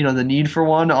the need for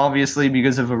one, obviously,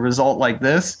 because of a result like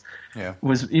this. Yeah.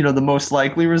 Was, the most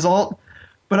likely result.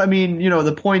 But I mean,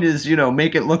 the point is,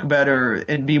 make it look better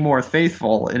and be more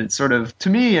faithful. And it's sort of, to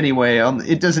me anyway,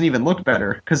 it doesn't even look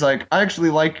better. Because, like, I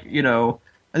actually like, I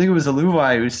think it was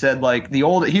Aluvai who said, like,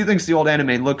 he thinks the old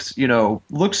anime looks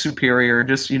superior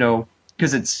just,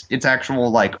 because it's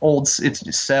actual, like,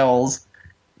 it's cells.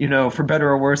 For better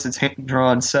or worse, it's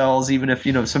hand-drawn cells, even if,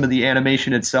 some of the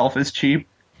animation itself is cheap.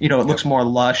 It looks more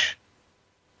lush.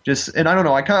 And I don't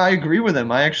know, I agree with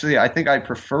him. I think I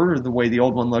prefer the way the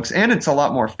old one looks, and it's a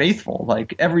lot more faithful.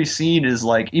 Like, every scene is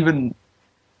like, even,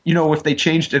 if they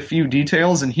changed a few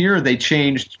details, and here they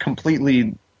changed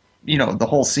completely, the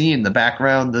whole scene, the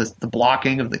background, the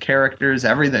blocking of the characters,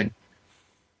 everything.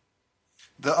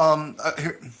 The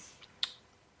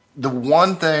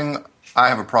one thing I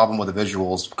have a problem with the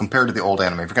visuals compared to the old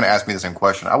anime. If you're going to ask me the same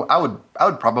question, I would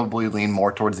probably lean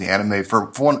more towards the anime for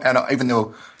one. And even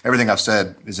though everything I've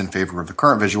said is in favor of the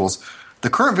current visuals, the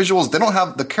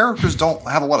characters don't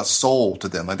have a lot of soul to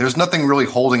them. Like, there's nothing really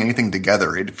holding anything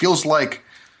together. It feels like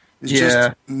it's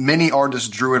just many artists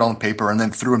drew it on paper and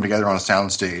then threw them together on a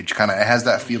soundstage. Kind of, it has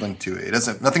that feeling to it.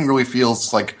 Nothing really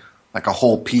feels like a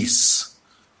whole piece.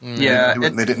 Yeah,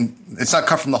 they didn't. It's not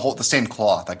cut from the same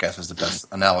cloth, I guess, is the best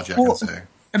analogy I can say.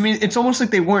 I mean, it's almost like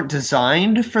they weren't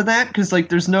designed for that, because like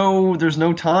there's no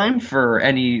time for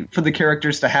the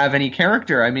characters to have any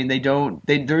character. I mean,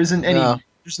 there isn't any. No.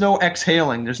 There's no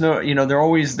exhaling. There's no,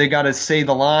 they got to say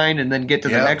the line and then get to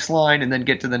the next line and then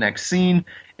get to the next scene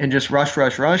and just rush.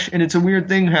 And it's a weird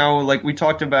thing how, like we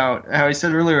talked about, how I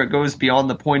said earlier, it goes beyond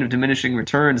the point of diminishing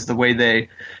returns, the way they,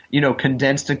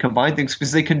 condensed and combined things,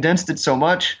 because they condensed it so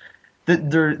much that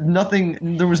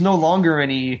there was no longer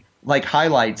any like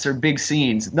highlights or big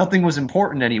scenes. Nothing was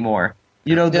important anymore.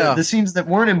 The scenes that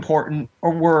weren't important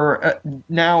were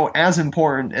now as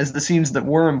important as the scenes that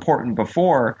were important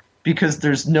before, because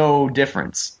there's no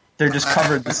difference. They're just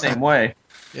covered the same way.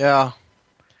 Yeah.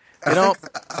 I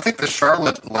think the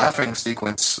Charlotte laughing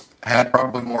sequence had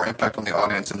probably more impact on the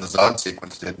audience than the Zod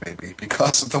sequence did, maybe,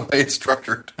 because of the way it's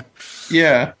structured.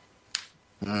 Yeah.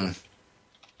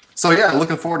 So, yeah,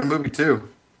 looking forward to movie 2.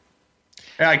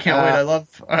 Yeah, I can't wait.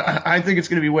 I think it's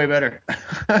going to be way better.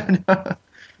 I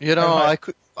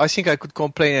think I could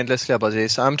complain endlessly about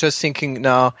this. I'm just thinking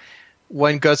now,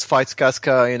 when Guts fights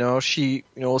Casca, she,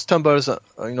 stumbles,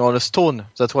 on a stone.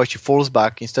 That's why she falls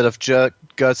back instead of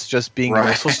Guts just being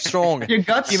so strong. Yeah,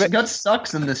 Guts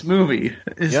sucks in this movie.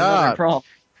 Is another problem.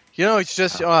 It's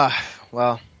just, yeah.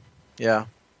 They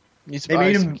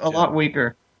made him a lot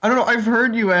weaker. I don't know. I've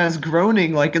heard you as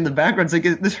groaning like in the background. It's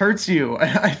like this hurts you.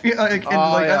 I feel like,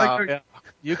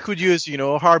 you could use,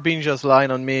 Harbinger's line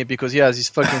on me because this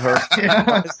fucking hurts.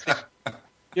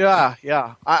 Yeah.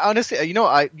 I honestly,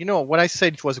 when I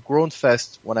said it was a groan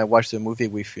fest when I watched the movie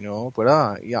with, but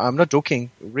I'm not joking.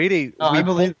 Really, I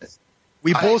believe it.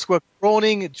 We both were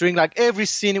groaning during like every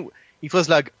scene. It was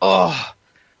like, what?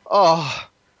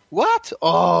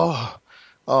 The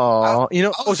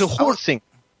whole thing.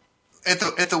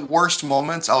 At the worst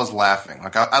moments, I was laughing.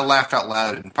 Like I laughed out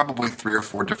loud in probably 3 or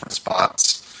 4 different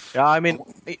spots. Yeah, I mean,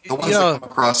 the ones that come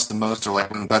across the most are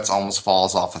like when Guts almost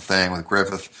falls off a thing with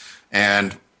Griffith,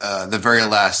 and the very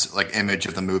last like image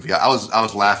of the movie. I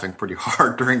was laughing pretty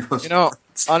hard during those.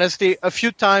 Parts. Honestly, a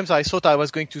few times I thought I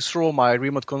was going to throw my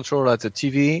remote control at the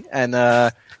TV, and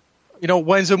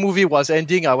when the movie was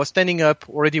ending, I was standing up,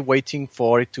 already waiting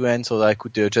for it to end so that I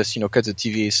could just cut the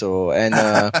TV. So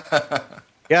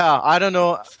yeah, I don't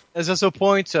know. There's a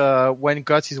point when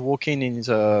Guts is walking in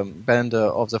the band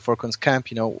of the Falcons camp,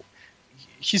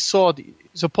 his sword,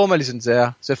 the pommel isn't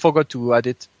there. They forgot to add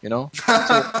it,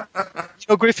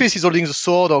 So, Griffith is holding the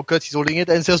sword or Guts is holding it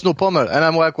and there's no pommel. And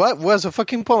I'm like, what? Where's the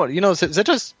fucking pommel? They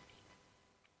just,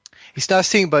 it's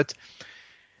nothing, but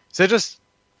it's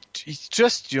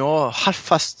just,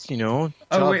 half-fast,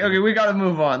 Okay, we gotta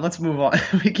move on. Let's move on.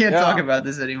 We can't talk about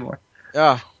this anymore.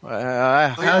 Yeah.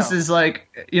 House is like,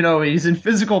 he's in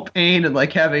physical pain and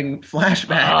like having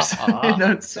flashbacks.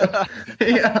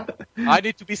 Yeah. I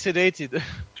need to be sedated.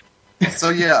 So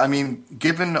yeah, I mean,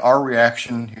 given our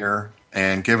reaction here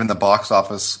and given the box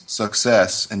office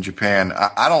success in Japan,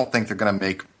 I don't think they're going to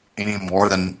make any more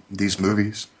than these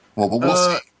movies. Well, we'll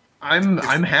see.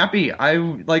 I'm happy. I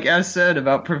like as said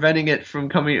about preventing it from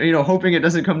coming. Hoping it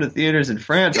doesn't come to theaters in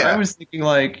France. Yeah. I was thinking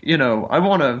like, I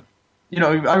want to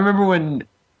I remember when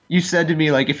you said to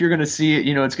me, like, if you're going to see it,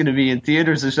 it's going to be in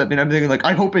theaters or something. I'm thinking, like,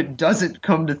 I hope it doesn't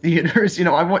come to theaters.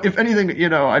 If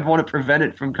anything, I'd want to prevent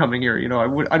it from coming here.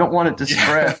 I don't want it to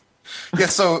spread. Yeah,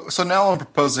 so now I'm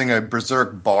proposing a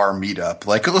Berserk bar meetup.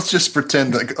 Like, let's just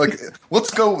pretend like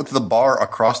let's go with the bar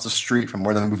across the street from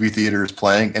where the movie theater is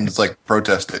playing and just like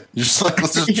protest it. Just like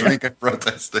let's just drink and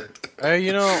protest it.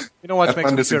 What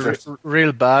makes me feel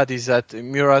real bad is that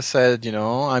Miura said,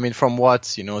 from what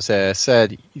they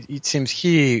said, it seems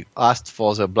he asked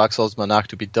for the Black Swordsman arc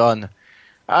to be done.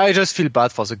 I just feel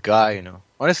bad for the guy.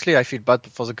 Honestly, I feel bad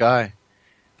for the guy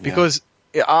because. Yeah.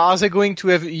 Are they going to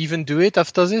even do it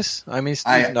after this? I mean,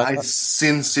 I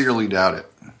sincerely doubt it.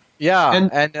 Yeah,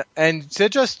 and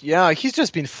they he's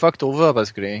just been fucked over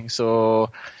basically. So,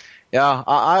 yeah,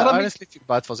 I honestly feel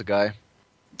bad for the guy.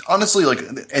 Honestly, like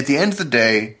at the end of the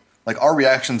day, like our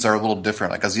reactions are a little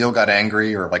different. Like Azil got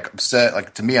angry or like upset.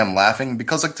 Like to me, I'm laughing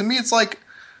because like to me, it's like.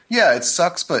 Yeah, it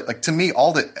sucks, but like to me,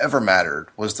 all that ever mattered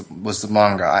was the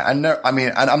manga. I'm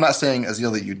not saying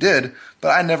Azil that you did,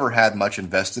 but I never had much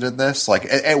invested in this. Like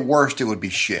at worst, it would be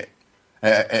shit.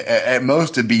 At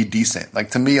most, it'd be decent.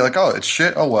 Like to me, like it's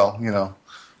shit. Oh well,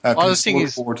 I can look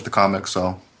forward to the comics.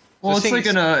 So well, it's like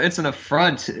it's an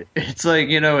affront. It's like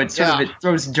it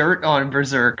throws dirt on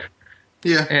Berserk.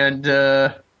 Yeah, and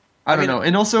I don't know.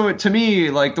 And also, to me,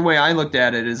 like the way I looked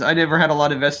at it is, I never had a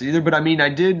lot invested either. But I mean, I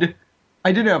did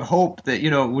have hope that,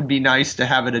 it would be nice to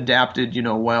have it adapted,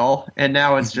 well. And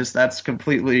now it's just that's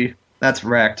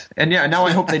wrecked. And yeah, now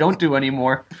I hope they don't do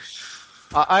anymore.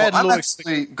 Go ahead,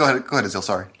 Azil,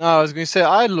 sorry. No, I was going to say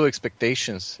I had low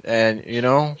expectations. And,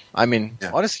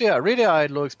 honestly, I had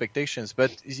low expectations.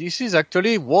 But this is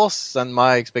actually worse than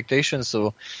my expectations.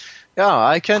 So, yeah,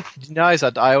 I can't deny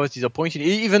that I was disappointed.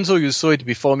 Even though you saw it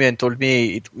before me and told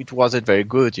me it wasn't very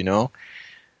good,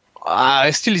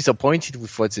 I'm still disappointed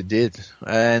with what they did.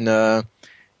 And, the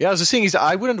thing is,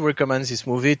 I wouldn't recommend this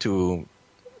movie to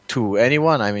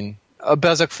anyone. I mean, a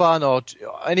Berserk fan or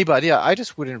anybody, I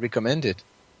just wouldn't recommend it.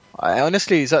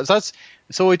 Honestly, that's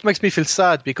so it makes me feel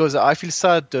sad because I feel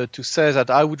sad to say that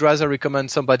I would rather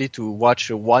recommend somebody to watch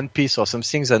One Piece or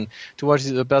something than to watch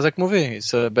the Berserk movie.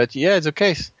 So, but yeah, it's the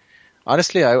case.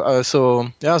 Honestly,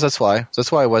 that's why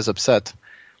I was upset.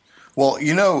 Well,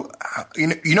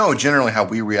 generally how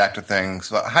we react to things.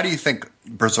 How do you think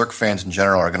Berserk fans in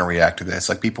general are going to react to this?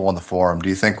 Like people on the forum, do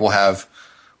you think we'll have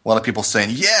a lot of people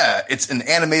saying, "Yeah, it's an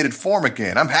animated form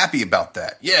again. I'm happy about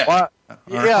that." Yeah,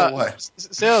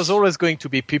 there's always going to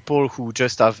be people who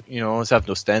just have have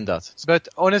no standards. But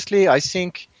honestly, I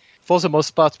think for the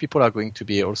most part, people are going to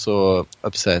be also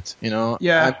upset.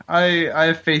 Yeah, I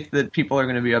have faith that people are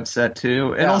going to be upset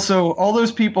too, and also all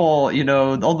those people, all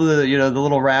the the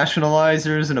little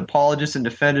rationalizers and apologists and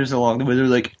defenders along the way. They're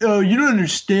like, "Oh, you don't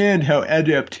understand how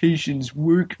adaptations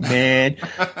work, man."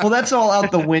 Well, that's all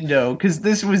out the window because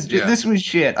this was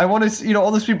shit. I want to,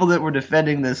 all those people that were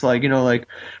defending this, like,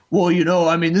 well,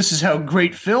 this is how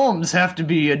great films have to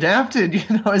be adapted.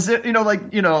 Is it,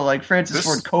 like Francis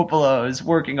Ford Coppola is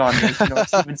working on this,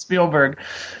 Steven Spielberg.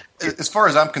 As far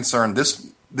as I'm concerned,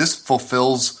 this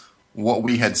fulfills what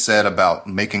we had said about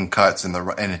making cuts and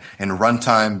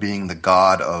runtime being the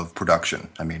god of production.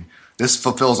 I mean, this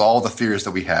fulfills all the fears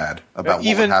that we had about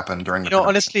what would happen during the production.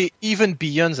 Honestly, even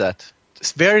beyond that.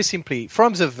 Very simply,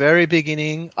 from the very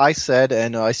beginning, I said,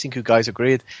 and I think you guys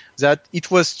agreed, that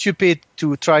it was stupid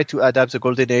to try to adapt the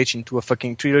Golden Age into a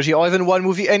fucking trilogy or even one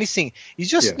movie, anything. It's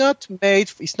just not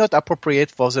made, it's not appropriate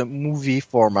for the movie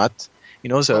format.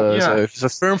 The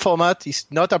film format is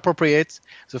not appropriate.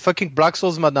 The fucking Black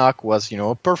Swordsman arc was,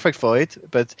 perfect for it,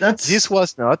 but this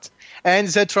was not. And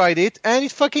they tried it, and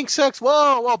it fucking sucks.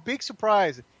 Whoa, big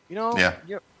surprise.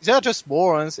 They're just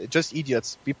morons, just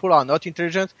idiots. People are not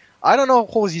intelligent. I don't know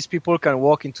how these people can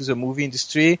walk into the movie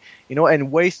industry,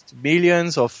 and waste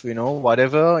millions of,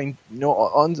 whatever,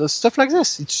 on the stuff like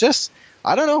this. It's just,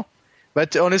 I don't know.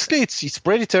 But honestly, it's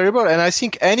pretty terrible. And I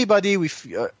think anybody with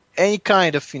any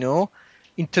kind of,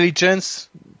 intelligence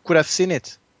could have seen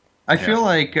it. I feel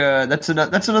like that's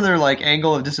another like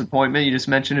angle of disappointment. You just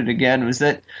mentioned it again. Was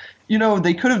that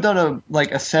they could have done a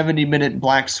 70-minute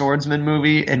Black Swordsman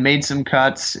movie and made some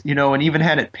cuts, and even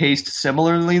had it paced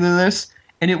similarly to this,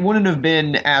 and it wouldn't have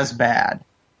been as bad.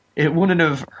 It wouldn't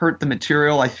have hurt the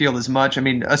material, I feel, as much. I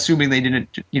mean, assuming they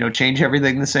didn't, change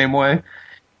everything the same way.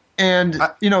 And,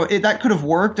 that could have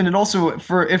worked. And it also,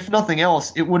 if nothing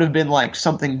else, it would have been like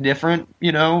something different,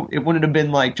 It wouldn't have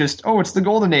been like just, oh, it's the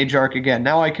Golden Age arc again.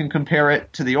 Now I can compare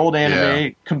it to the old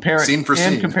anime, compare it scene for and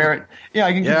scene. Compare it. Yeah,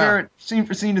 I can compare it scene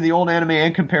for scene to the old anime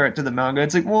and compare it to the manga.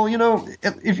 It's like, well,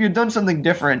 if you'd done something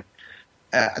different,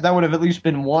 that would have at least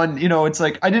been one. You know, it's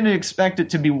like I didn't expect it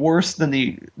to be worse than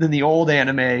the old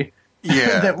anime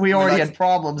that we already had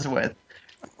problems with.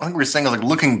 I think we were saying, like,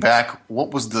 looking back,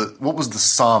 what was the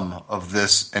sum of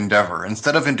this endeavor?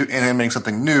 Instead of animating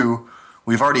something new,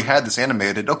 we've already had this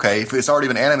animated. Okay, if it's already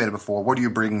been animated before, what are you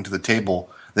bringing to the table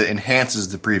that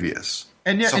enhances the previous?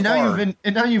 And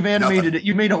now you've animated it.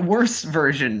 You made a worse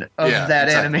version of that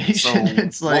animation. So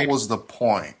it's like, what was the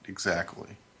point exactly?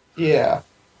 Yeah.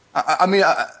 I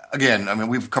mean,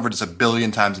 we've covered this a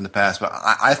billion times in the past, but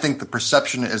I think the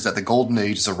perception is that the Golden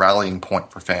Age is a rallying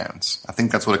point for fans. I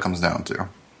think that's what it comes down to.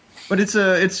 But it's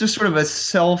just sort of a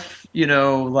self,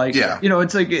 it's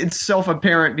like it's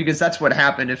self-apparent because that's what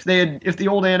happened. If the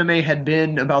old anime had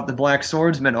been about the Black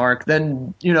Swordsman arc,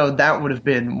 then that would have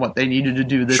been what they needed to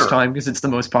do this time because it's the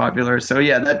most popular. So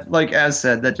yeah, that, like as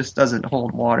said, that just doesn't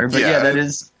hold water. But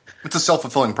it's a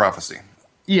self-fulfilling prophecy.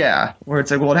 Yeah, where it's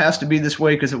like, well, it has to be this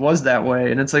way because it was that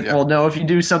way, and it's like, well, no, if you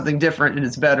do something different and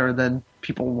it's better, then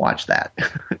people watch that.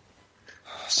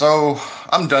 So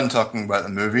I'm done talking about the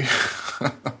movie.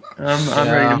 I'm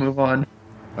ready to move on.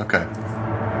 Okay.